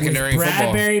 Best secondary in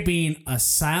football. Bradbury being a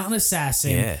silent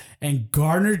assassin and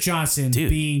Gardner Johnson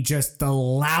being just the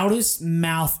loudest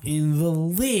mouth in the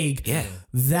league. Yeah.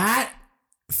 That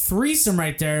threesome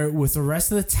right there with the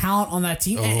rest of the talent on that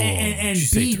team. And did you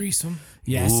say threesome?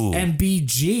 Yes, Ooh. and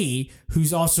BG,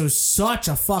 who's also such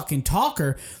a fucking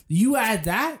talker. You add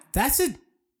that's a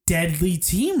deadly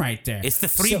team right there. It's the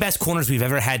three best corners we've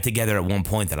ever had together at one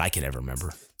point that I can ever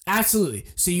remember. Absolutely.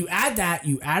 So you add that,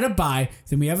 you add a bye,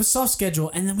 then we have a soft schedule,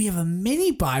 and then we have a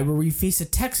mini bye where we face the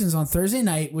Texans on Thursday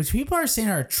night, which people are saying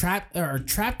are a trap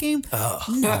game. Oh.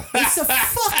 No, it's the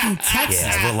fucking Texans.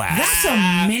 Yeah, relax. That's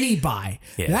a mini bye.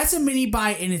 Yeah. That's a mini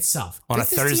bye in itself. On Get a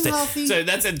this team Thursday. healthy. So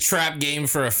that's a trap game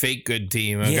for a fake good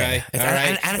team, okay? Yeah. All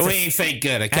right? And We ain't fake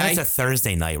good, okay? And it's a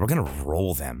Thursday night. We're going to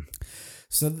roll them.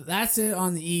 So that's it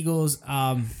on the Eagles.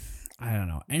 I don't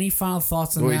know. Any final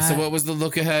thoughts on that? So what was the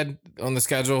look ahead on the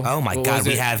schedule? Oh my What God, was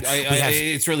we it? have.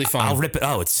 It's really fun. I'll rip it.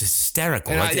 Oh, it's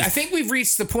hysterical. And Like, I think we've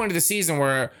reached the point of the season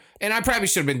where, and I probably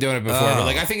should have been doing it before, but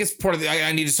like I think it's part of the.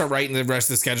 I need to start writing the rest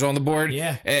of the schedule on the board.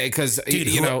 Yeah, because dude,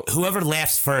 whoever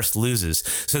laughs first loses.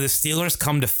 So the Steelers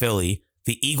come to Philly.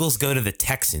 The Eagles go to the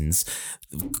Texans.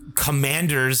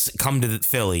 Commanders come to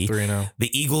Philly. 3-0.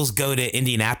 The Eagles go to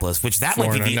Indianapolis, which that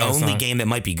might be the 4-0. No, it's only not. game that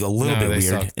might be a little bit they weird.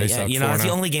 suck. They suck. That's the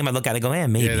 4-0. only game I look at and go,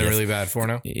 maybe. Yeah, they're really bad.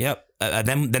 4-0. Yep.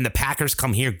 Then the Packers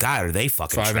come here. God, are they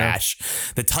fucking 5-0.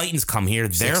 trash? The Titans come here.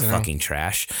 They're 6-0. fucking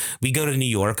trash. We go to New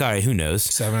York. All right, who knows?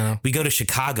 7-0. We go to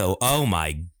Chicago. Oh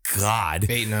my God.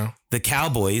 8-0. The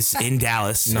Cowboys in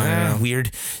Dallas. No. Weird.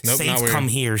 Nope, Saints not weird. come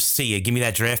here. See ya. Give me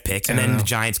that draft pick. And then the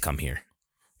Giants come here.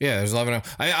 Yeah, there's 11-0.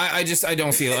 I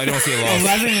don't see a loss.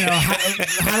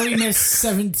 11-0. How do we miss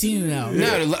 17-0?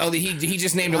 No, he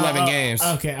just named 11 games.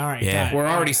 Okay, all right. Yeah. got it. We're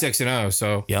already 6-0,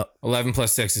 so Yep. 11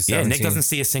 plus 6 is Yeah, 17. Nick doesn't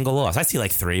see a single loss. I see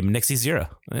like 3, but Nick sees 0.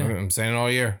 Yeah, I'm saying it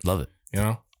all year. love it. You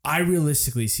know, I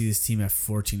realistically see this team at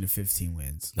 14 to 15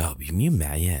 wins. No, you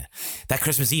mad? Yeah, that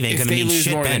Christmas Eve ain't if gonna they mean lose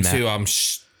shit more then, than man. 2, I'm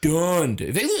stunned.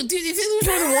 If they lose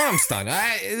more than 1, I'm stunned.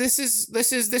 This is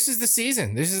the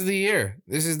season. This is the year.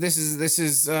 This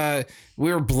is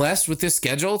we were blessed with this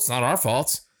schedule. It's not our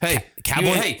fault. Hey,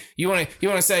 Cowboy- you want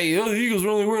to say, oh, the Eagles are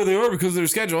only where they are because of their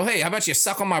schedule. Hey, how about you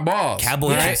suck on my balls?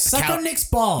 Cowboys- Yeah, Right. suck on Nick's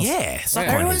balls. Yeah, suck on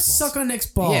Everyone his balls. suck on Nick's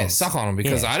balls. Yeah, suck on them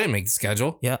because Yeah. I didn't make the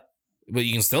schedule. Yeah, But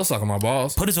you can still suck on my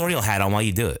balls. put his Oriole hat on while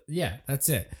you do it. Yeah, that's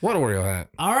it. What Oreo hat?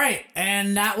 All right,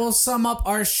 and that will sum up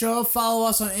our show. Follow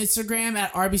us on Instagram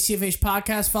at RBCFH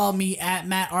Podcast. Follow me at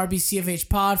Matt RBCFH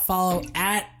Pod. Follow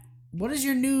at what is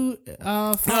your new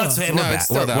follow? No, it's, we're back. it's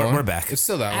still that one. We're back. It's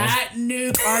still that one. At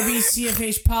Nuke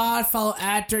RBCFH Pod. Follow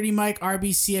at Dirty Mike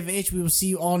RBCFH. We will see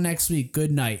you all next week.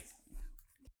 Good night.